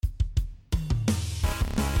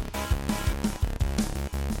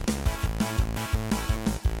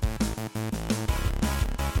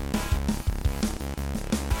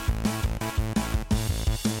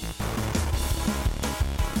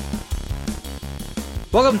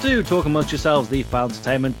Welcome to Talk Amongst Yourselves, the File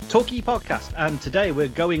Entertainment Talkie podcast, and today we're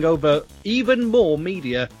going over even more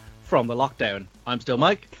media from the lockdown. I'm still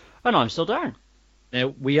Mike. And I'm still Darren.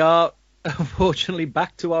 Now, we are unfortunately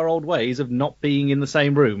back to our old ways of not being in the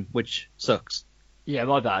same room, which sucks. Yeah,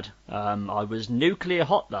 my bad. I was nuclear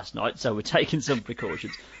hot last night, so we're taking some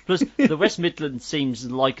precautions. Plus, the West Midlands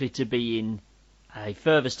seems likely to be in a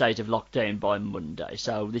further state of lockdown by Monday,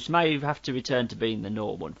 so this may have to return to being the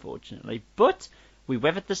norm, unfortunately. But we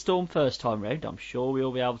weathered the storm first time round. I'm sure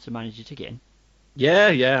we'll be able to manage it again.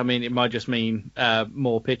 Yeah. I mean, it might just mean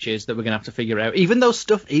more pitches that we're going to have to figure out. Even though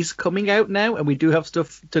stuff is coming out now, and we do have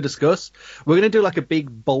stuff to discuss, we're going to do like a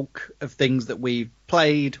big bulk of things that we've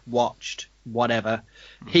played, watched, whatever,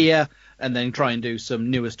 here, and then try and do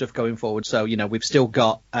some newer stuff going forward. So, you know, we've still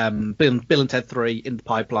got Bill and Ted 3 in the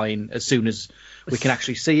pipeline as soon as we can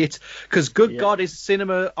actually see it. Because, good God, is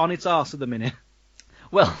cinema on its arse at the minute.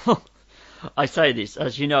 Well, I say this,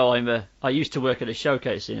 as you know, I used to work at a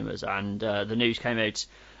Showcase Cinemas, and the news came out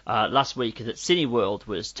last week that Cineworld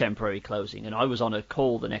was temporarily closing, and I was on a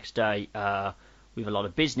call the next day with a lot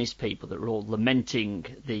of business people that were all lamenting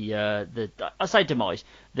the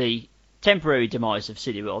temporary demise of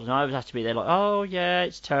Cineworld, and I was asked to be there like, oh yeah,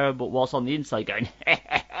 it's terrible, whilst on the inside going,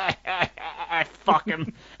 fuck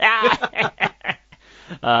 'em.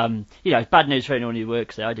 You know, bad news for anyone who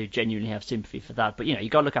works there. I do genuinely have sympathy for that. But, you know,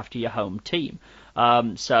 you've got to look after your home team.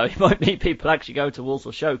 So it might mean people actually go to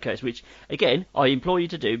Walsall Showcase, which, again, I implore you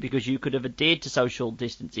to do because you could have adhered to social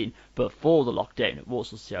distancing before the lockdown at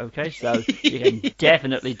Walsall Showcase. So you can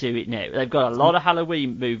definitely do it now. They've got a lot of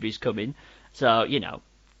Halloween movies coming. So, you know,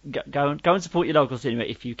 go and support your local cinema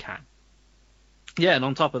if you can. Yeah, and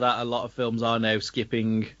on top of that, a lot of films are now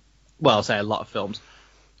skipping... Well, I'll say a lot of films.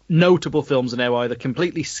 Notable films are now either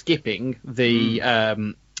completely skipping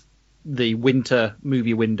the winter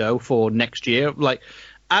movie window for next year, like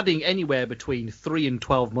adding anywhere between 3 and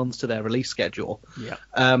 12 months to their release schedule. Yeah.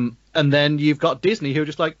 And then you've got Disney who are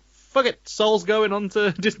just like, fuck it, Soul's going on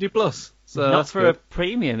to Disney Plus. So not for good. A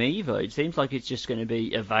premium either. It seems like it's just going to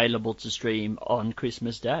be available to stream on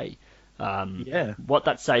Christmas Day. Yeah. What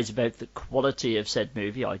that says about the quality of said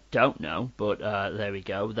movie, I don't know, but there we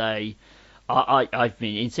go. I've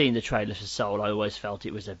been in seeing the trailer for Soul. I always felt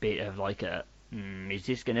it was a bit of like is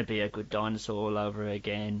this going to be a good dinosaur all over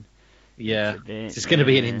again? Yeah, is this going to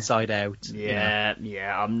be an Inside Out? Yeah,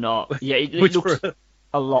 I'm not. Yeah, it looks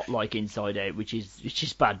a lot like Inside Out, which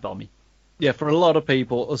is bad bombing. Yeah, for a lot of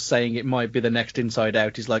people, us saying it might be the next Inside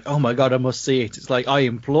Out is like, oh my God, I must see it. It's like, I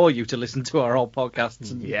implore you to listen to our old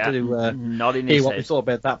podcasts and to not in hear what we thought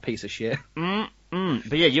about that piece of shit. But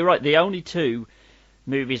yeah, you're right. The only two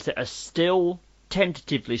movies that are still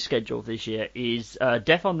tentatively scheduled this year is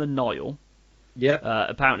Death on the Nile. Yeah.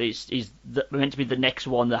 Apparently it's meant to be the next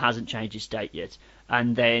one that hasn't changed its date yet.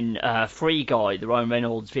 And then Free Guy, the Ryan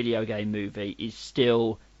Reynolds video game movie, is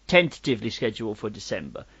still tentatively scheduled for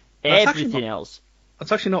December. Everything else.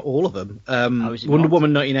 That's actually not all of them. Wonder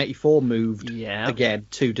Woman 1984 moved again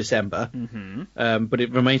to December. Mm-hmm. But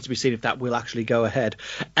it remains to be seen if that will actually go ahead.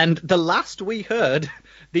 And the last we heard,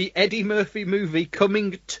 the Eddie Murphy movie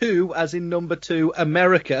Coming to, as in number 2,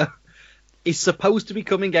 America, is supposed to be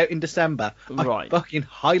coming out in December. Right. I fucking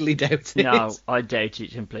highly doubt it. No, I doubt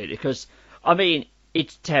it completely. Because, I mean,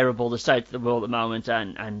 it's terrible, the state of the world at the moment,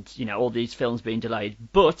 and you know, all these films being delayed.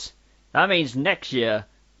 But that means next year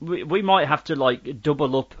we might have to like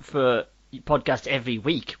double up for podcast every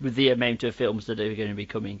week with the amount of films that are going to be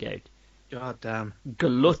coming out. God damn.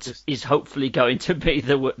 Glut is hopefully going to be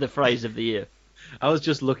the phrase of the year. I was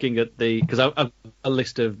just looking at because I've a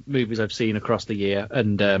list of movies I've seen across the year,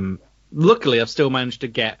 and luckily I've still managed to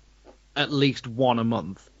get at least one a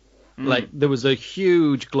month. Like, there was a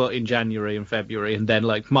huge glut in January and February, and then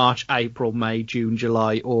like March, April, May, June,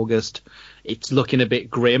 July, August, it's looking a bit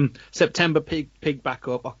grim. September picked back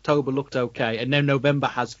up, October looked okay, and now November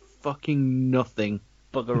has fucking nothing.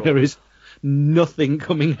 There is nothing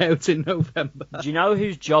coming out in November. Do you know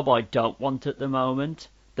whose job I don't want at the moment?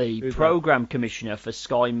 The programme commissioner for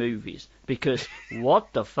Sky Movies. Because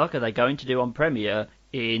what the fuck are they going to do on Premiere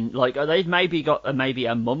in, like, they've maybe got maybe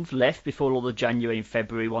a month left before all the January and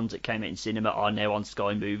February ones that came out in cinema are now on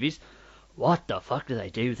Sky Movies. What the fuck do they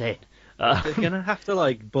do then? They're going to have to,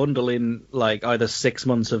 like, bundle in, like, either 6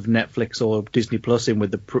 months of Netflix or Disney Plus in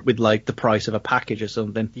with the price of a package or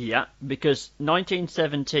something. Yeah, because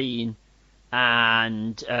 1917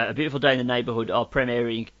 and A Beautiful Day in the Neighbourhood are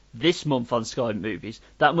premiering this month on Sky Movies.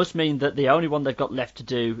 That must mean that the only one they've got left to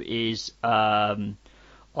do is,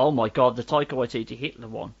 oh my God, the Taika Waititi Hitler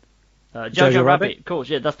one. Jojo Rabbit, of course,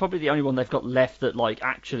 yeah, that's probably the only one they've got left that, like,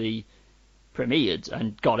 actually premiered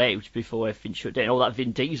and got out before everything shut down, or that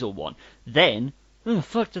Vin Diesel one, then, oh, the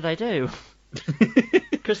fuck do they do?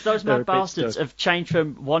 Because those mad bastards have changed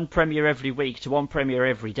from one premiere every week to one premiere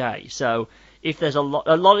every day. So if there's a lot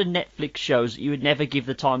of Netflix shows that you would never give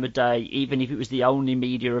the time of day, even if it was the only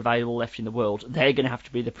media available left in the world, they're going to have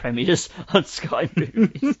to be the premieres on Sky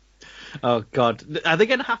Movies. Oh God, are they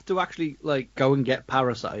going to have to actually go and get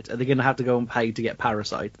Parasite? Are they going to have to go and pay to get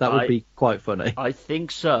Parasite? That would be quite funny. I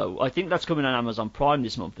think so. I think that's coming on Amazon Prime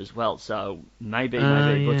this month as well. So maybe.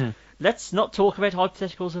 Yeah. But let's not talk about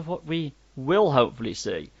hypotheticals of what we will hopefully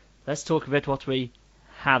see. Let's talk about what we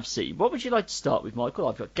have seen. What would you like to start with, Michael?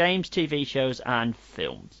 I've got games, TV shows, and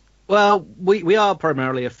films. Well, we are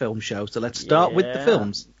primarily a film show, so let's start with the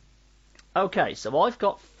films. Okay, so I've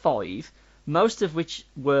got 5. Most of which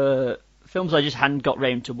were films I just hadn't got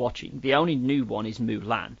round to watching. The only new one is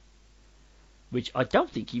Mulan, which I don't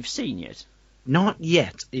think you've seen yet. Not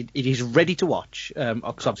yet. It is ready to watch. Because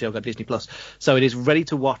obviously I've got Disney Plus, so it is ready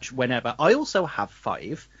to watch whenever. I also have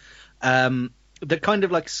 5 that kind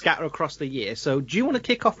of scatter across the year. So do you want to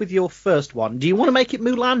kick off with your first one? Do you want to make it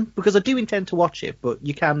Mulan? Because I do intend to watch it, but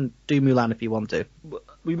you can do Mulan if you want to.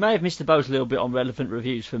 We may have missed the boat a little bit on relevant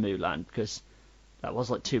reviews for Mulan because that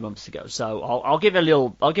was 2 months ago. So I'll give a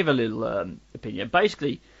little opinion.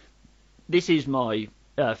 Basically, this is my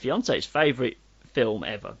fiance's favourite film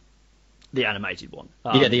ever, the animated one.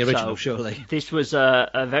 Yeah, the original, surely. This was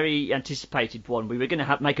a very anticipated one. We were going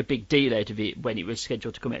to make a big deal out of it when it was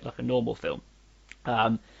scheduled to come out like a normal film.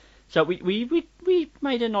 So we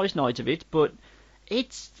made a nice night of it, but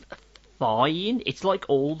it's fine. It's like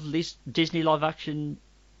all this Disney live action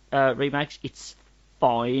remakes. It's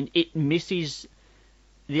fine. It misses.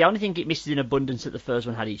 The only thing it misses in abundance that the first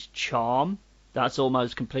one had is charm. That's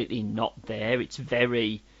almost completely not there. It's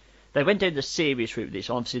very. They went down the serious route with this.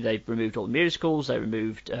 Obviously, they've removed all the musicals. They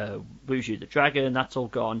removed Wuju the Dragon. That's all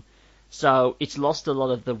gone. So it's lost a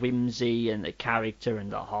lot of the whimsy and the character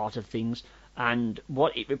and the heart of things. And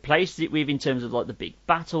what it replaced it with in terms of the big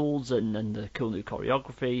battles and the cool new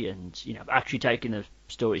choreography and actually taking the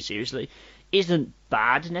story seriously isn't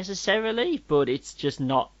bad necessarily, but it's just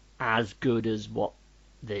not as good as what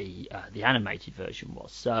the animated version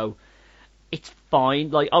was. So it's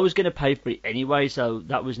fine. I was going to pay for it anyway, so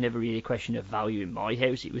that was never really a question of value in my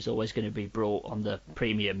house. It was always going to be brought on the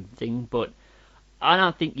premium thing, but I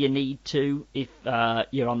don't think you need to. If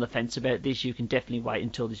you're on the fence about this, you can definitely wait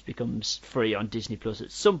until this becomes free on Disney Plus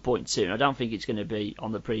at some point soon. I don't think it's going to be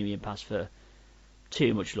on the premium pass for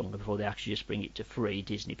too much longer before they actually just bring it to free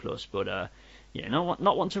Disney Plus. But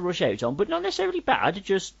not one to rush out on, but not necessarily bad,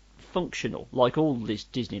 just functional, like all these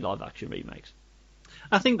Disney live action remakes.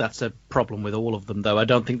 I think that's a problem with all of them, though. I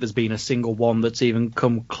don't think there's been a single one that's even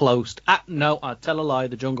come close. No, I tell a lie.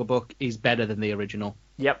 The Jungle Book is better than the original.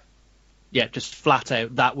 Yep. Yeah, just flat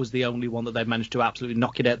out, that was the only one that they managed to absolutely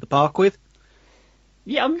knock it out the park with.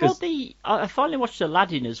 Yeah, I finally watched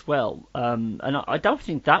Aladdin as well, and I don't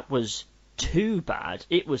think that was too bad.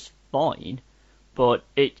 It was fine, but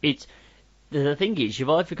it's the thing is, you've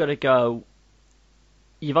either got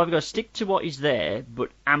to stick to what is there,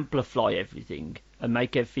 but amplify everything and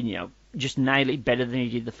make everything, just nail it better than you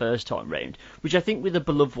did the first time round. Which I think with the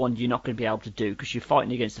beloved one, you're not going to be able to do because you're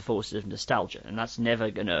fighting against the forces of nostalgia, and that's never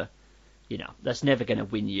gonna. That's never going to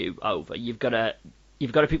win you over. You've got to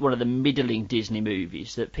pick one of the middling Disney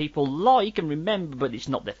movies that people like and remember, but it's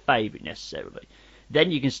not their favourite necessarily. Then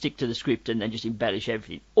you can stick to the script and then just embellish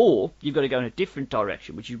everything. Or you've got to go in a different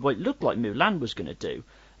direction, which is what it looked like Mulan was going to do,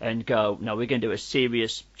 and go, no, we're going to do a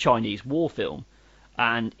serious Chinese war film.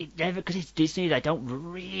 And it never, because it's Disney, they don't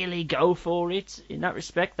really go for it in that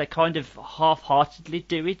respect. They kind of half-heartedly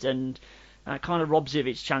do it, and it kind of robs it of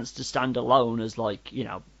its chance to stand alone as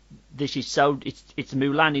this is it's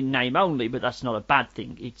Mulan in name only, but that's not a bad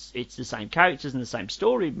thing. It's the same characters and the same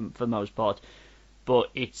story for the most part, but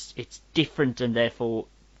it's different and therefore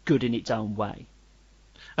good in its own way.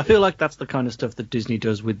 I feel like that's the kind of stuff that Disney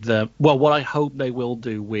does with what I hope they will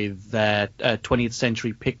do with their 20th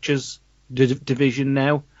Century Pictures division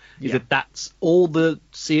now. Is that's all the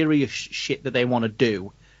serious shit that they want to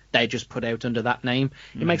do, they just put out under that name.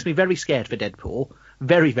 It makes me very scared for Deadpool.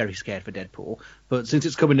 Very, very scared for Deadpool. But since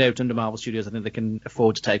it's coming out under Marvel Studios, I think they can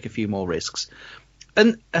afford to take a few more risks.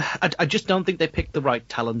 And I just don't think they picked the right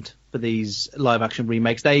talent for these live-action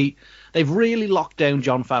remakes. They've really locked down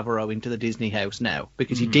Jon Favreau into the Disney house now,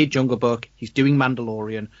 because he did Jungle Book, he's doing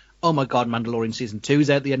Mandalorian. Oh my God, Mandalorian Season 2 is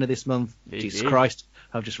out the end of this month. Jesus Christ,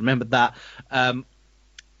 I've just remembered that.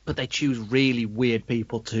 But they choose really weird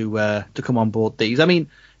people to come on board these. I mean,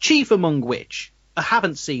 chief among which, I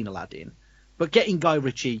haven't seen Aladdin, but getting Guy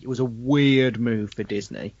Ritchie was a weird move for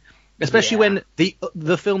Disney. especially when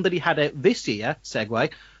the film that he had out this year,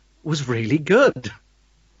 segue, was really good.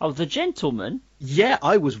 Oh, The Gentleman? Yeah,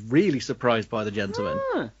 I was really surprised by The Gentleman.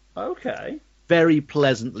 Okay. Very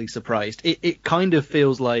pleasantly surprised. It kind of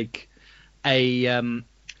feels like a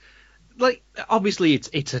like, obviously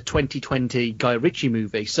it's a 2020 Guy Ritchie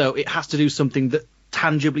movie, so it has to do something that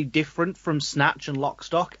tangibly different from Snatch and Lock,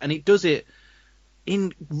 Stock, and it does it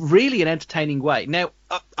in really an entertaining way. Now,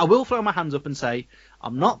 I will throw my hands up and say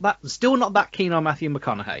I'm still not that keen on Matthew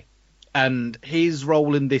McConaughey, and his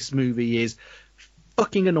role in this movie is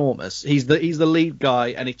fucking enormous. He's the lead guy,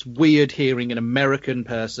 and it's weird hearing an American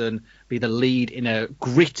person be the lead in a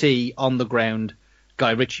gritty, on the ground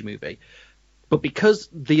Guy Ritchie movie. But because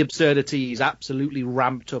the absurdity is absolutely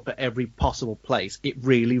ramped up at every possible place, it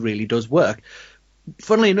really, really does work.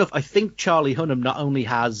 Funnily enough, I think Charlie Hunnam not only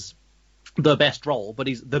has the best role, but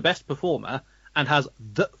he's the best performer and has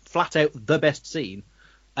flat out the best scene.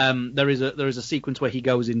 There is a sequence where he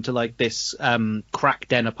goes into like this crack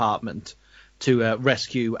den apartment to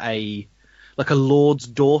rescue a lord's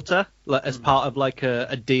daughter, as part of like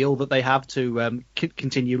a deal that they have to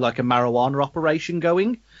continue like a marijuana operation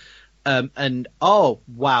going. And oh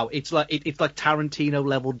wow, it's like Tarantino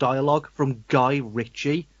level dialogue from Guy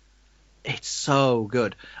Ritchie. It's so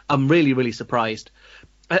good. I'm really, really surprised.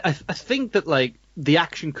 I think that like the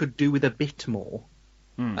action could do with a bit more.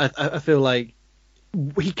 I feel like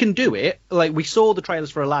he can do it. Like, we saw the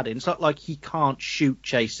trailers for Aladdin. It's not like he can't shoot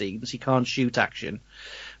chase scenes, he can't shoot action,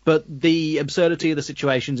 but the absurdity of the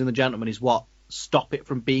situations in The Gentleman is what stop it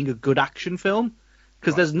from being a good action film.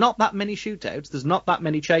 Because there's not that many shootouts, there's not that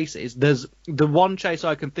many chases. There's the one chase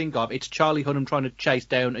I can think of, it's Charlie Hunnam trying to chase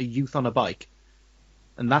down a youth on a bike.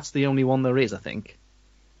 And that's the only one there is, I think.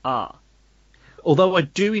 Although I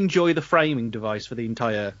do enjoy the framing device for the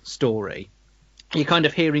entire story. You're kind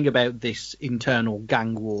of hearing about this internal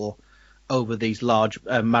gang war over these large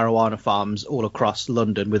marijuana farms all across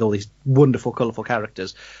London with all these wonderful, colourful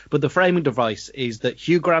characters. But the framing device is that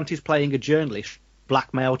Hugh Grant is playing a journalist,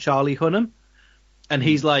 blackmail Charlie Hunnam. And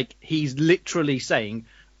he's literally saying,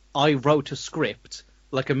 I wrote a script,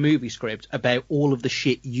 like a movie script, about all of the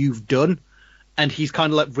shit you've done. And he's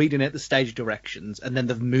kind of like reading out the stage directions, and then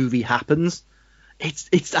the movie happens.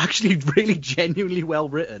 It's actually really genuinely well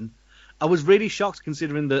written. I was really shocked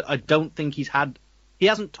considering that I don't think he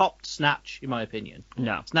hasn't topped Snatch, in my opinion.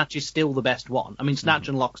 No. Snatch is still the best one. I mean, Snatch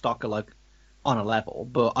and Lock, Stock are like on a level,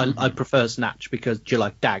 but I prefer Snatch because do you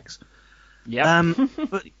like dags? Yeah.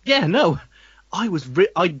 But yeah, no.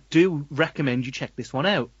 I do recommend you check this one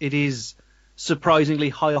out. It is surprisingly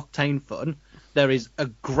high octane fun. There is a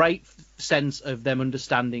great sense of them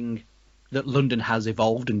understanding that London has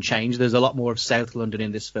evolved and changed. There's a lot more of South London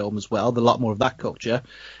in this film as well. There's a lot more of that culture,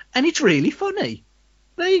 and it's really funny.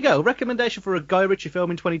 There you go. Recommendation for a Guy Ritchie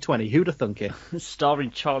film in 2020. Who'd have thunk it?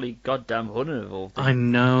 Starring Charlie goddamn Hunnam of all things. I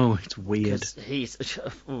know, it's weird. He's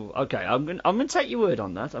okay. I'm gonna take your word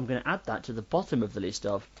on that. I'm gonna add that to the bottom of the list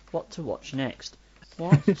of what to watch next.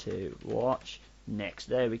 What to watch next.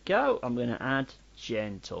 There we go. I'm gonna add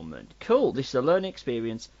Gentleman. Cool. This is a learning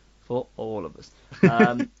experience for all of us.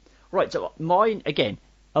 Right. So mine again.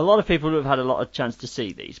 A lot of people have had a lot of chance to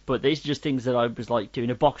see these, but these are just things that I was like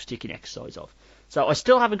doing a box ticking exercise of. So I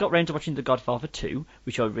still haven't got round to watching The Godfather 2,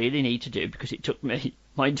 which I really need to do because it took me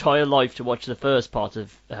my entire life to watch the first part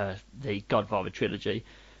of the Godfather trilogy.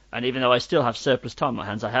 And even though I still have surplus time on my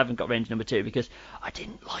hands, I haven't got round to number 2 because I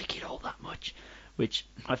didn't like it all that much, which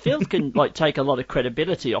I feel can like take a lot of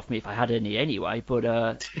credibility off me if I had any anyway. But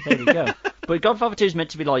there we go. But Godfather 2 is meant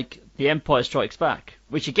to be like The Empire Strikes Back,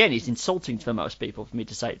 which again is insulting for most people for me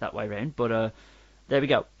to say it that way round. But there we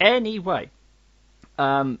go. Anyway.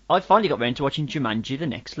 I finally got round to watching Jumanji: The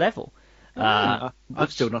Next Level.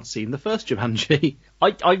 I've still not seen the first Jumanji.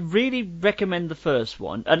 I really recommend the first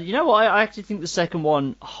one, and you know what? I actually think the second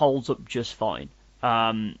one holds up just fine.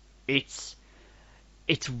 It's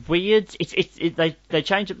weird. They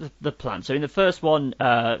change up the plan. So in the first one,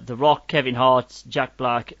 The Rock, Kevin Hart, Jack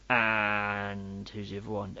Black, and who's the other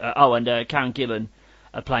one? And Karen Gillan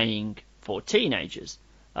are playing 4 teenagers.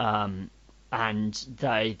 And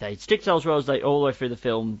they stick to those roles all the way through the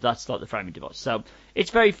film. That's like the framing device. So it's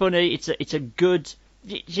very funny. It's a good.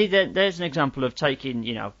 See, there's an example of taking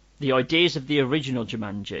the ideas of the original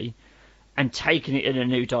Jumanji and taking it in a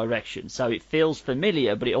new direction. So it feels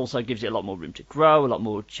familiar, but it also gives it a lot more room to grow, a lot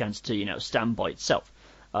more chance to stand by itself.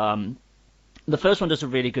 The first one does a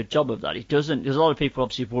really good job of that. It doesn't. There's a lot of people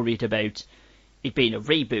obviously worried about it being a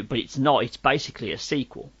reboot, but it's not. It's basically a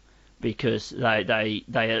sequel because they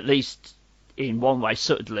at least, in one way,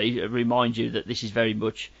 subtly remind you that this is very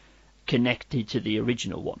much connected to the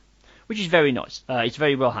original one, which is very nice. It's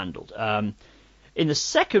very well handled. In the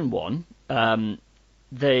second one, some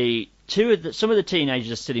of the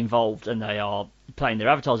teenagers are still involved and they are playing their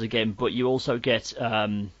avatars again, but you also get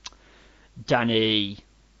Danny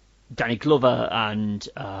Glover and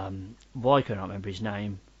why can't I remember his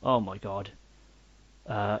name? Oh my god.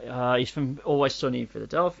 He's from Always Sunny in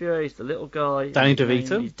Philadelphia. He's the little guy. Danny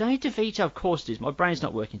DeVito? Danny DeVito, of course it is. My brain's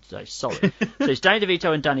not working today. Sorry. So it's Danny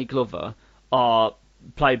DeVito and Danny Glover are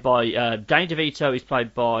played by... Danny DeVito is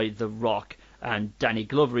played by The Rock, and Danny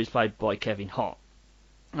Glover is played by Kevin Hart.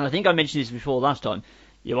 And I think I mentioned this before last time.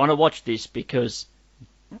 You want to watch this because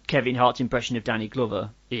Kevin Hart's impression of Danny Glover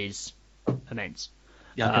is immense.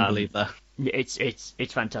 Yeah, I can believe that.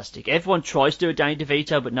 It's fantastic. Everyone tries to do a Danny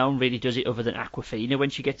DeVito, but no one really does it other than Awkwafina when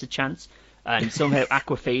she gets a chance. And somehow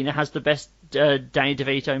Awkwafina has the best Danny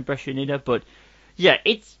DeVito impression in her. But yeah,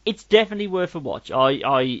 it's definitely worth a watch.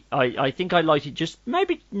 I think I liked it just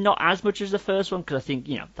maybe not as much as the first one, because I think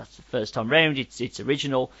that's the first time round. It's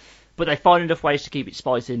original, but they find enough ways to keep it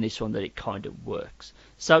spicy in this one that it kind of works.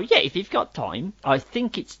 So yeah, if you've got time, I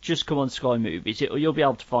think it's just come on Sky Movies. You'll be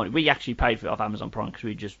able to find it. We actually paid for it off Amazon Prime because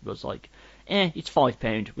we just was like, it's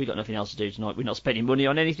 £5. We got nothing else to do tonight. We're not spending money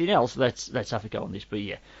on anything else. Let's have a go on this. But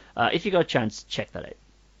yeah, if you got a chance, check that out.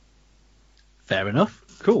 Fair enough.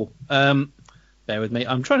 Cool. Bear with me.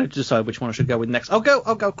 I'm trying to decide which one I should go with next. I'll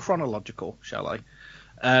go chronological, shall I?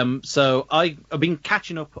 So I've been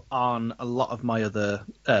catching up on a lot of my other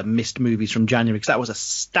missed movies from January, because that was a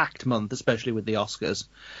stacked month, especially with the Oscars.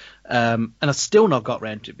 And I still not got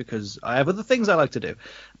round to it because I have other things I like to do.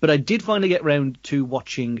 But I did finally get round to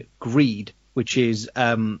watching Greed, which is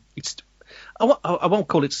I won't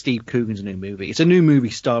call it Steve Coogan's new movie. It's a new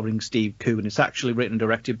movie starring Steve Coogan. It's actually written and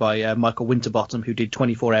directed by Michael Winterbottom, who did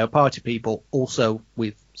 24-Hour Party People, also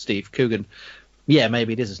with Steve Coogan. Yeah,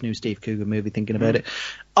 maybe it is a new Steve Coogan movie, thinking about it.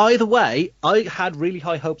 Either way, I had really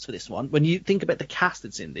high hopes for this one. When you think about the cast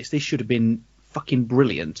that's in this should have been fucking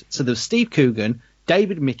brilliant. So there's Steve Coogan,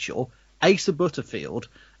 David Mitchell, Asa Butterfield,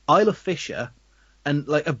 Isla Fisher, and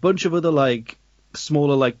like a bunch of other like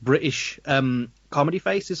smaller like British comedy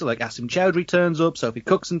faces. So like Asim Chowdhury turns up, Sophie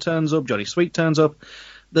Cookson turns up, Johnny Sweet turns up.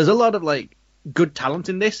 There's a lot of like good talent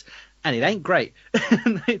in this, and it ain't great.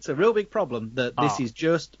 It's a real big problem that this is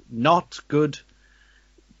just not good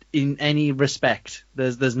in any respect.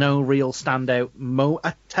 There's no real standout.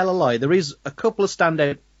 I tell a lie. There is a couple of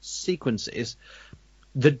standout sequences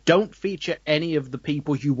that don't feature any of the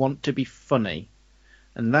people you want to be funny,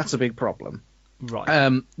 and that's a big problem.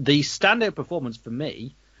 Right. The standout performance for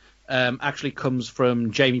me actually comes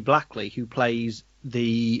from Jamie Blackley, who plays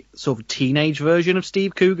the sort of teenage version of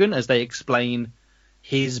Steve Coogan as they explain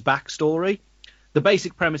his backstory. The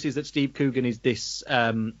basic premise is that Steve Coogan is this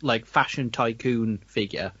like fashion tycoon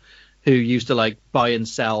figure who used to like buy and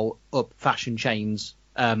sell up fashion chains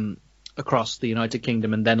across the United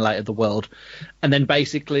Kingdom and then later the world, and then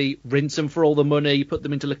basically rinse them for all the money, put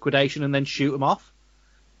them into liquidation, and then shoot them off.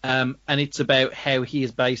 And it's about how he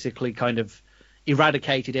has basically kind of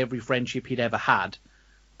eradicated every friendship he'd ever had,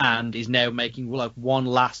 and is now making like one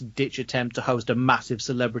last ditch attempt to host a massive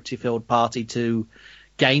celebrity-filled party to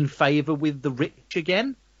gain favor with the rich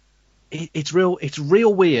again. It's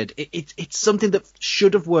real weird. It's something that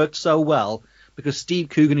should have worked so well because Steve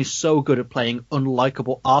Coogan is so good at playing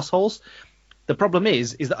unlikable assholes. The problem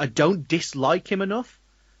is that I don't dislike him enough,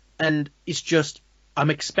 and it's just I'm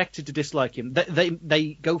expected to dislike him.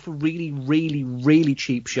 They go for really, really, really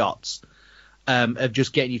cheap shots of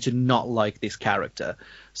just getting you to not like this character.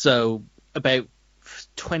 So about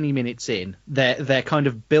 20 minutes in, they're trying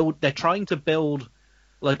to build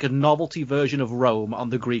like a novelty version of Rome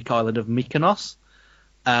on the Greek island of Mykonos.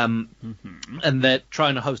 And they're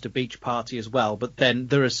trying to host a beach party as well. But then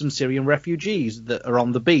there are some Syrian refugees that are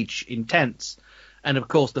on the beach in tents. And of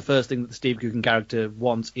course, the first thing that the Steve Coogan character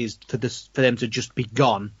wants is for them to just be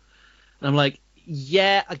gone. And I'm like,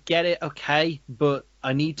 yeah, I get it, okay, but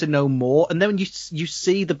I need to know more. And then you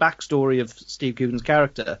see the backstory of Steve Coogan's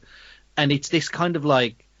character, and it's this kind of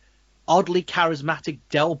like oddly charismatic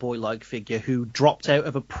Del Boy-like figure who dropped out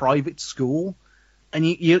of a private school, and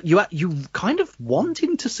you kind of want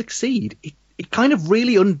him to succeed. It kind of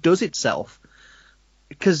really undoes itself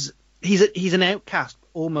because he's an outcast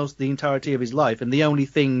almost the entirety of his life, and the only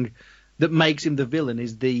thing that makes him the villain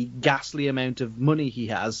is the ghastly amount of money he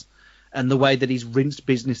has and the way that he's rinsed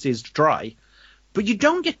businesses dry. But you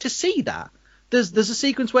don't get to see that. There's a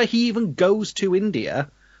sequence where he even goes to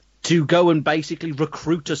India to go and basically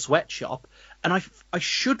recruit a sweatshop, and I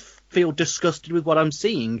should feel disgusted with what I'm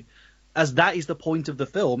seeing, as that is the point of the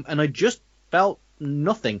film, and I just felt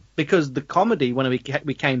nothing, because the comedy, when we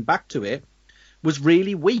came back to it, was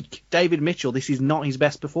really weak. David Mitchell, this is not his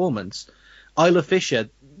best performance. Isla Fisher,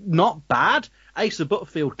 not bad. Asa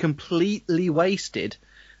Butterfield, completely wasted.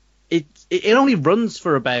 It only runs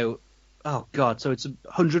for about, so it's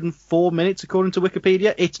 104 minutes according to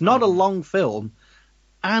Wikipedia. It's not a long film,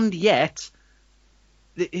 and yet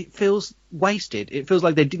it feels wasted. It feels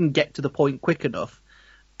like they didn't get to the point quick enough,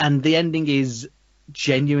 and the ending is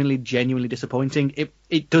genuinely disappointing.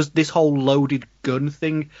 It does this whole loaded gun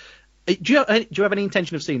thing. Do you have any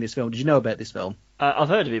intention of seeing this film? Did you know about this film? I've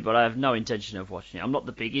heard of it, but I have no intention of watching it. I'm not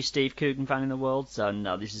the biggest Steve Coogan fan in the world, so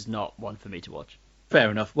no, this is not one for me to watch. Fair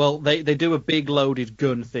enough. Well, they do a big loaded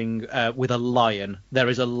gun thing with a lion. There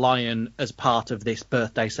is a lion as part of this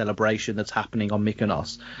birthday celebration that's happening on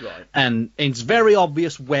Mykonos. Right. And it's very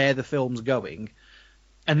obvious where the film's going.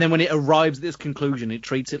 And then when it arrives at this conclusion, it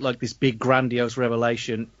treats it like this big grandiose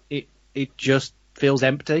revelation. It just feels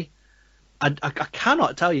empty. I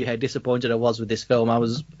cannot tell you how disappointed I was with this film. I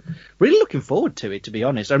was really looking forward to it, to be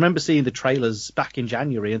honest. I remember seeing the trailers back in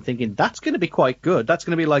January and thinking, that's going to be quite good. That's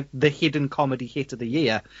going to be like the hidden comedy hit of the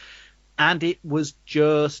year. And it was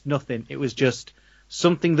just nothing. It was just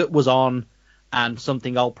something that was on and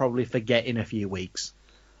something I'll probably forget in a few weeks.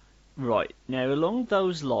 Right. Now, along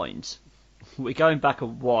those lines, we're going back a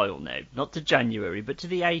while now. Not to January, but to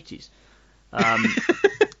the 80s.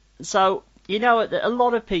 So... You know, a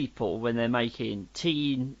lot of people, when they're making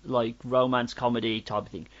teen, like, romance comedy type of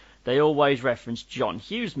thing, they always reference John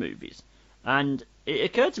Hughes movies. And it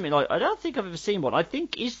occurred to me, like, I don't think I've ever seen one. I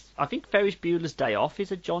think Ferris Bueller's Day Off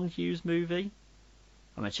is a John Hughes movie.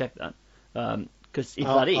 I'm going to check that. Because if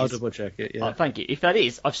that is... I'll double check it, yeah. Thank you. If that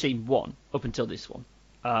is, I've seen one, up until this one.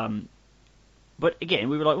 But again,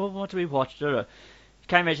 we were like, well, what do we watch?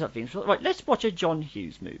 Came out of that thing. So, right, let's watch a John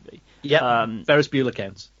Hughes movie. Yeah, Ferris Bueller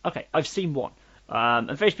counts. Okay, I've seen one.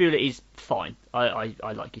 And Ferris Bueller is fine. I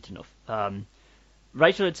like it enough.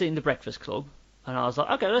 Rachel had seen The Breakfast Club, and I was like,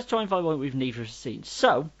 okay, let's try and find one we've neither seen.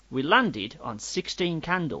 So, we landed on 16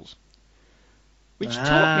 Candles, which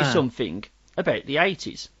taught me something about the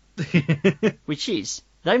 80s. Which is,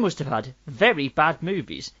 they must have had very bad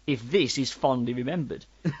movies if this is fondly remembered.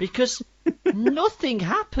 Because nothing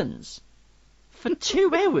happens for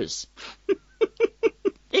 2 hours.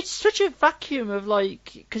 It's such a vacuum of,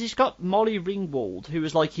 like... Because he's got Molly Ringwald, who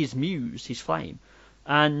was like his muse, his flame.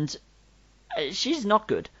 And she's not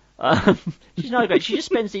good. She's not great. She just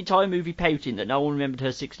spends the entire movie pouting that no one remembered her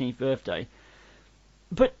 16th birthday.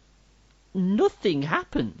 But nothing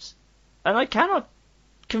happens. And I cannot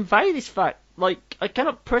convey this fact. Like, I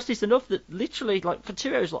cannot press this enough that literally, like, for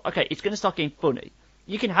 2 hours... Like, okay, it's going to start getting funny.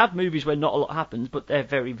 You can have movies where not a lot happens, but they're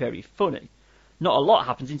very, very funny. Not a lot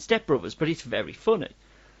happens in Step Brothers, but it's very funny.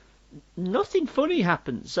 Nothing funny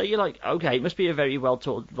happens. So you're like, okay, it must be a very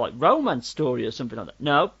well-told, like, romance story or something like that.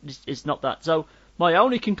 No, it's not that. So my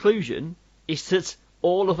only conclusion is that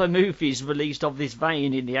all other movies released of this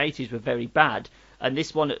vein in the 80s were very bad, and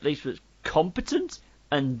this one at least was competent,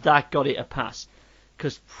 and that got it a pass.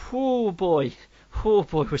 Because, oh boy,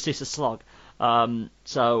 was this a slog.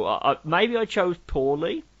 So maybe I chose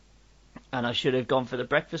poorly, and I should have gone for The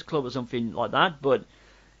Breakfast Club or something like that, but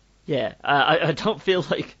yeah, I don't feel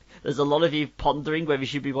like there's a lot of you pondering whether you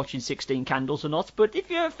should be watching 16 Candles or not, but if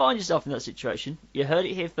you ever find yourself in that situation, you heard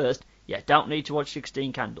it here first, don't need to watch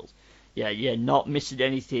 16 Candles. Yeah, you're not missing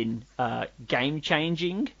anything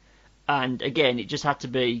game-changing, and again, it just had to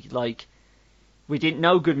be, like, we didn't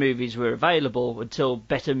know good movies were available until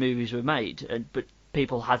better movies were made, but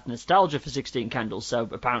people had nostalgia for 16 Candles, so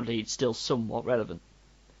apparently it's still somewhat relevant.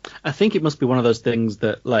 I think it must be one of those things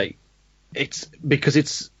that, like, it's because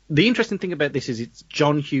it's the interesting thing about this is it's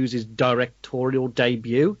John Hughes' directorial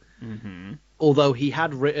debut. Mm-hmm. Although he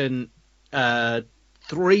had written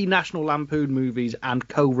 3 National Lampoon movies and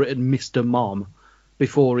co-written Mr. Mom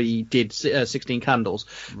before he did 16 Candles.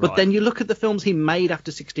 Right. But then you look at the films he made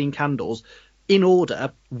after 16 Candles in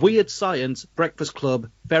order: Weird Science, Breakfast Club,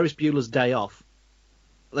 Ferris Bueller's Day Off.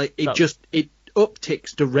 Like it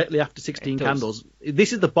upticks directly after 16 Candles.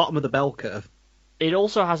 This is the bottom of the bell curve. It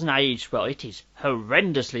also hasn't aged well. It is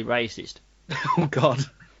horrendously racist. Oh, God.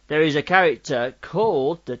 There is a character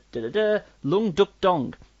called Lung Duk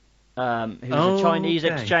Dong, who's a Chinese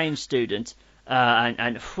exchange student,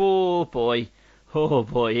 and oh boy,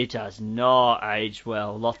 it has not aged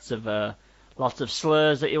well. Lots of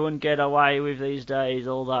slurs that you wouldn't get away with these days,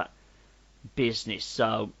 all that business.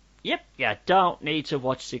 So, yep, don't need to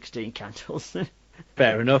watch 16 Candles.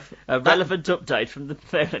 Fair enough. A relevant update from the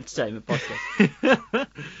Fair Entertainment podcast.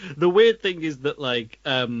 The weird thing is that, like,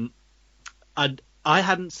 I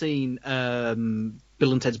hadn't seen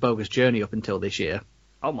Bill and Ted's Bogus Journey up until this year.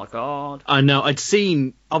 Oh my god. I know. I'd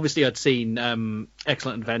seen Excellent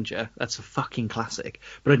Adventure. That's a fucking classic.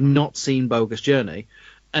 But I'd not seen Bogus Journey.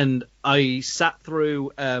 And I sat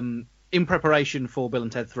through, in preparation for Bill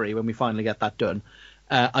and Ted 3, when we finally get that done,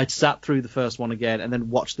 I'd sat through the first one again and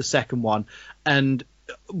then watched the second one. And,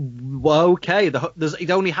 well, okay,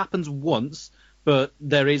 it only happens once, but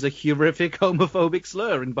there is a horrific homophobic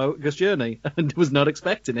slur in Bogus Journey. And was not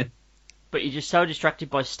expecting it. But you're just so distracted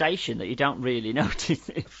by Station that you don't really notice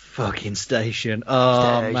it. Fucking Station.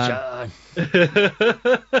 Oh, Station.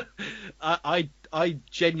 Man. I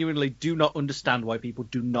genuinely do not understand why people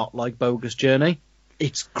do not like Bogus Journey.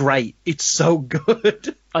 It's great. It's so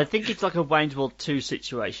good. I think it's like a Wayne's World 2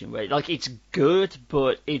 situation where, like, it's good,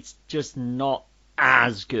 but it's just not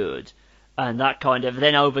as good. And that kind of,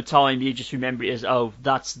 then over time you just remember it as, oh,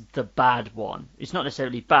 that's the bad one. It's not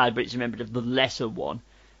necessarily bad, but it's remembered as the lesser one.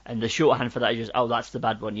 And the shorthand for that is just, oh, that's the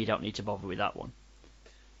bad one, you don't need to bother with that one.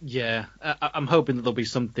 Yeah, I'm hoping that there'll be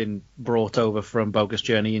something brought over from Bogus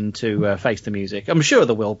Journey into Face the Music. I'm sure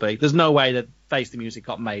there will be. There's no way that Face the Music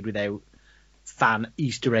got made without fan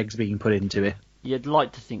Easter eggs being put into it. You'd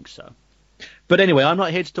like to think so. But anyway, I'm not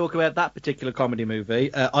here to talk about that particular comedy movie.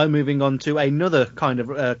 I'm moving on to another kind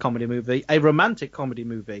of comedy movie, a romantic comedy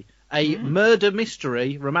movie, a murder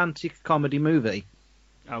mystery romantic comedy movie.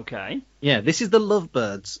 Okay. Yeah, this is The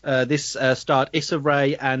Lovebirds. This starred Issa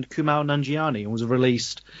Rae and Kumail Nanjiani and was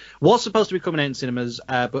supposed to be coming out in cinemas,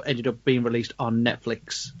 but ended up being released on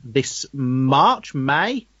Netflix this March,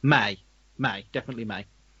 May, definitely May.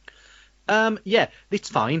 Yeah, it's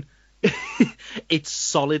fine. It's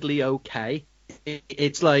solidly okay.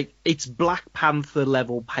 It's Black Panther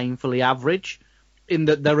level painfully average, in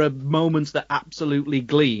that there are moments that absolutely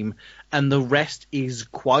gleam, and the rest is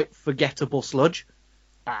quite forgettable sludge.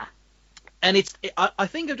 And I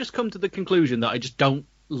think I've just come to the conclusion that I just don't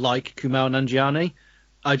like Kumail Nanjiani.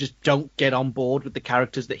 I just don't get on board with the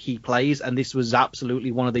characters that he plays, and this was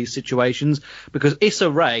absolutely one of these situations, because Issa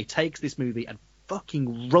Rae takes this movie and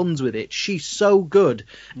fucking runs with it. She's so good,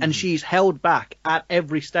 and she's held back at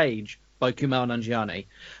every stage by Kumail Nanjiani,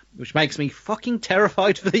 which makes me fucking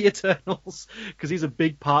terrified for the Eternals, because he's a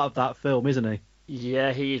big part of that film, isn't he?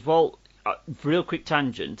 Yeah, he is. Well, real quick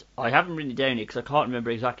tangent. I haven't written it down here because I can't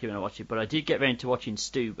remember exactly when I watched it, but I did get around to watching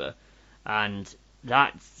Stuber, and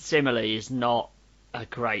that similarly is not a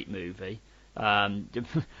great movie.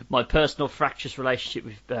 My personal fractious relationship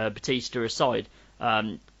with Batista aside,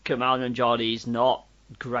 Kumail Nanjiani is not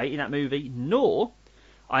great in that movie, nor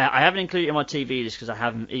I haven't included it in my TV list because I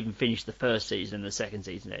haven't even finished the first season and the second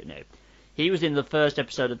season out now. He was in the first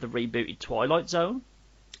episode of the rebooted Twilight Zone.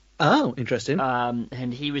 Oh, interesting.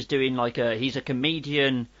 And he was doing he's a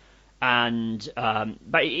comedian, and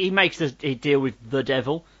but he makes a deal with the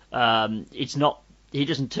devil. It's not, he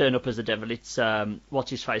doesn't turn up as the devil. It's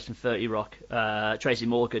what's his face from 30 Rock, Tracy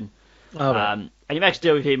Morgan. Oh, right. And he makes a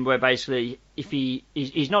deal with him where basically if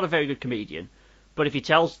he's not a very good comedian, but if he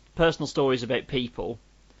tells personal stories about people,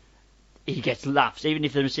 he gets laughs. Even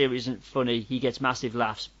if the material isn't funny, he gets massive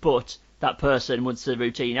laughs. But that person, once the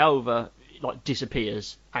routine over,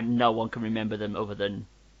 disappears, and no one can remember them other than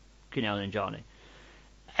Kumail Nanjiani.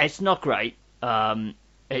 It's not great.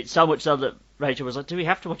 It's so much so that Rachel was like, do we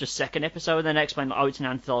have to watch a second episode? And then I explained, it's an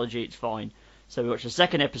anthology, it's fine. So we watched the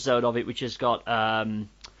second episode of it, which has got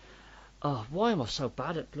why am I so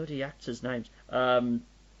bad at bloody actors' names?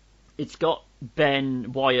 It's got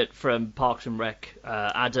Ben Wyatt from Parks and Rec,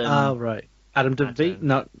 Adam. Oh, right. Adam Devine?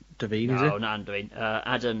 Not Devine, is it? No, not Devine.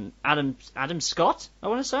 Adam Scott, I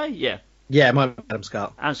want to say? Yeah. Yeah, my Adam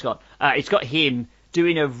Scott. Adam Scott. It's got him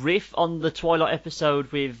doing a riff on the Twilight episode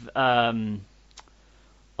with, oh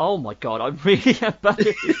my god, I'm really bad at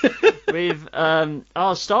it. With,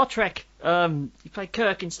 Star Trek. He played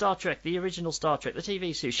Kirk in Star Trek, the original Star Trek, the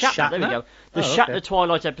TV series. Shatner, there we go. The Shatner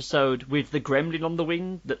Twilight episode with the gremlin on the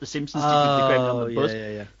wing that the Simpsons did with the gremlin on the bus.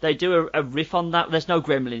 Yeah. They do a riff on that. There's no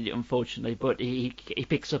gremlin in it, unfortunately, but he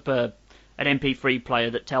picks up an MP3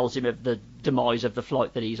 player that tells him of the demise of the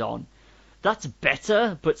flight that he's on. That's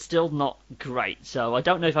better, but still not great. So I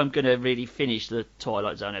don't know if I'm going to really finish the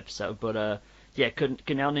Twilight Zone episode, but Kumail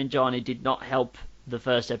Nanjiani did not help the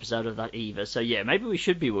first episode of that either. So yeah, maybe we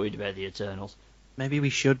should be worried about the Eternals. Maybe we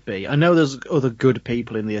should be. I know there's other good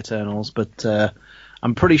people in the Eternals, but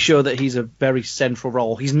I'm pretty sure that he's a very central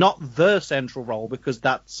role. He's not the central role because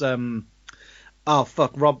that's Rob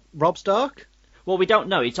Stark? Well, we don't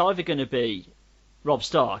know. It's either going to be Rob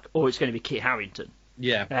Stark or it's going to be Kit Harington.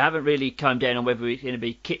 Yeah. They haven't really come down on whether it's going to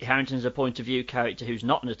be Kit Harington as a point of view character who's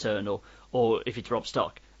not an Eternal, or if it's Rob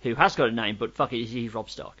Stark, who has got a name, but fuck it, he's Rob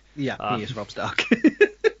Stark. Yeah, he is Rob Stark.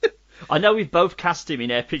 I know we've both cast him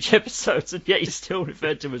in epic episodes, and yet he's still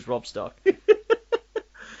referred to as Robb Stark.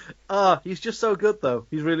 He's just so good, though.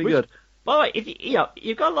 He's really good. By the way, if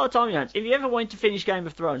you've got a lot of time on your hands. If you ever wanted to finish Game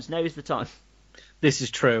of Thrones, now is the time. This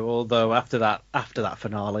is true, although after that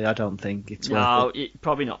finale, I don't think it's worth it. No,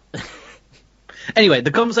 probably not. Anyway,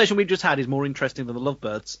 the conversation we just had is more interesting than the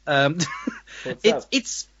Lovebirds.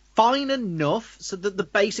 It's fine enough. So the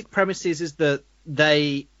basic premise is that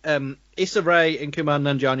they, Issa Rae and Kumail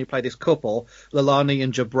Nanjiani play this couple, Lilani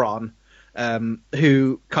and Jabron,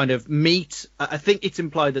 who kind of meet. I think it's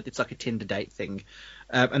implied that it's like a Tinder date thing.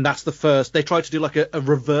 And that's the first. They try to do like a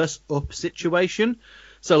reverse up situation.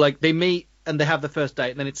 So like they meet and they have the first date,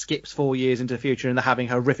 and then it skips 4 years into the future, and they're having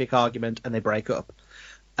a horrific argument, and they break up.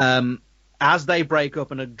 As they break up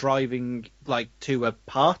and are driving like to a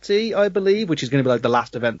party, I believe, which is going to be like the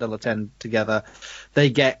last event they'll attend together, they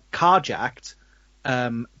get carjacked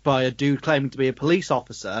by a dude claiming to be a police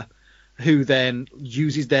officer, who then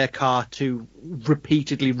uses their car to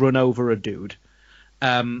repeatedly run over a dude.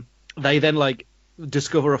 They then like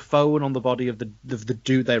discover a phone on the body of the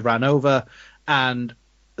dude they ran over, and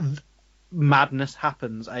madness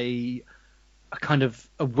happens. A kind of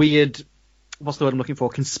a weird, what's the word I'm looking for?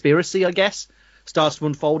 Conspiracy, I guess, starts to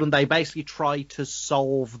unfold, and they basically try to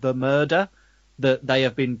solve the murder that they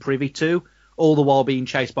have been privy to, all the while being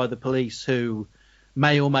chased by the police, who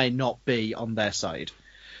may or may not be on their side.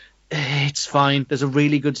 It's fine. There's a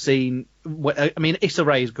really good scene. I mean, Issa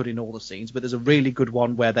Rae is good in all the scenes, but there's a really good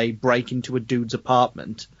one where they break into a dude's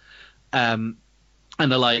apartment, and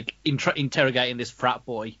they're like interrogating this frat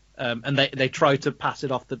boy. And they try to pass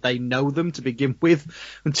it off that they know them to begin with,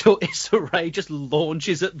 until Issa Rae just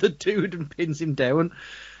launches at the dude and pins him down.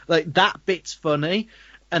 Like, that bit's funny,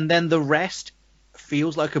 and then the rest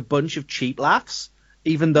feels like a bunch of cheap laughs,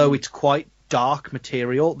 even though it's quite dark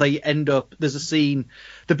material. They end up, there's a scene,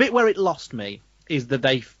 the bit where it lost me is that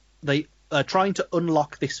they are trying to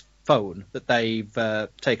unlock this phone that they've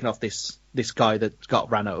taken off this guy that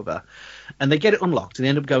got ran over, and they get it unlocked, and they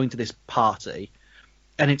end up going to this party.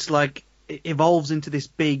 And it's like, it evolves into this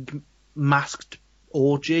big masked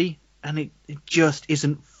orgy, and it just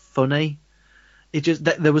isn't funny.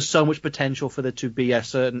 There was so much potential for there to be a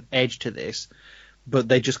certain edge to this, but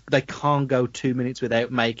they can't go 2 minutes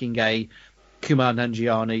without making a Kumail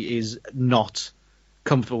Nanjiani is not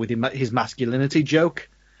comfortable with his masculinity joke.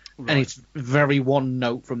 Right. And it's very one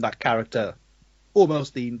note from that character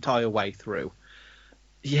almost the entire way through.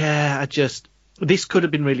 Yeah, this could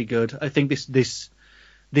have been really good. I think this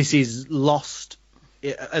is lost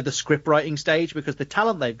at the script writing stage, because the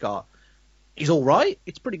talent they've got is all right.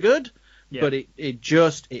 It's pretty good, yeah. But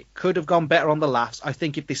it could have gone better on the laughs. I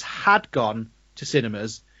think if this had gone to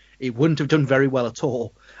cinemas, it wouldn't have done very well at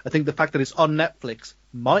all. I think the fact that it's on Netflix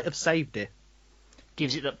might have saved it.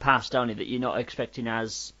 Gives it that pass, don't it, that you're not expecting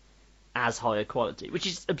as high a quality, which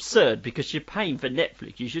is absurd because you're paying for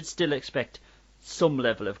Netflix. You should still expect some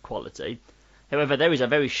level of quality. However, there is a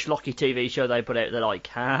very schlocky TV show they put out that I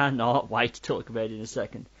cannot wait to talk about in a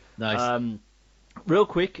second. Nice. Real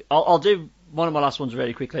quick, I'll do one of my last ones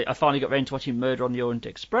really quickly. I finally got around to watching Murder on the Orient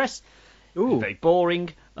Express. Ooh. Very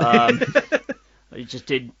boring. It just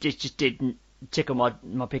didn't tickle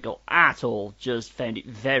my pickle at all. Just found it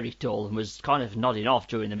very dull and was kind of nodding off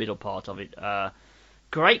during the middle part of it.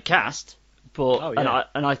 Great cast, but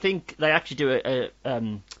and I think they actually do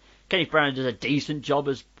Kenneth Branagh does a decent job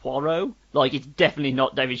as Poirot. Like, it's definitely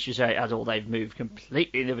not David Suchet at all. They've moved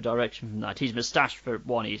completely in the other direction from that. His moustache, for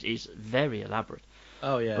one, is very elaborate.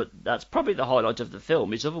 Oh, yeah. But that's probably the highlight of the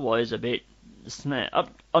film. It's otherwise a bit snare.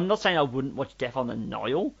 I'm not saying I wouldn't watch Death on the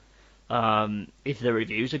Nile if the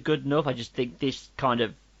reviews are good enough. I just think this kind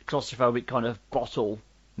of claustrophobic kind of bottle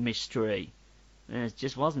mystery, it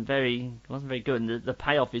just wasn't very good. And the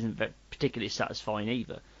payoff isn't particularly satisfying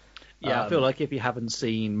either. Yeah, I feel like if you haven't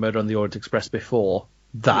seen Murder on the Orient Express before,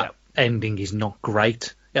 that ending is not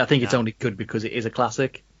great. Yeah, I think it's only good because it is a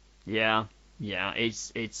classic. Yeah,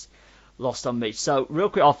 it's lost on me. So, real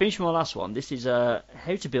quick, I'll finish my last one. This is How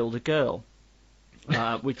to Build a Girl,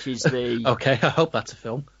 which is the... Okay, I hope that's a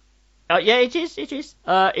film. Yeah, it is. It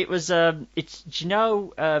was, do you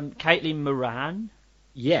know Caitlin Moran?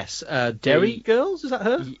 Yes, Derry Girls, is that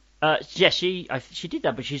her? Yes, she did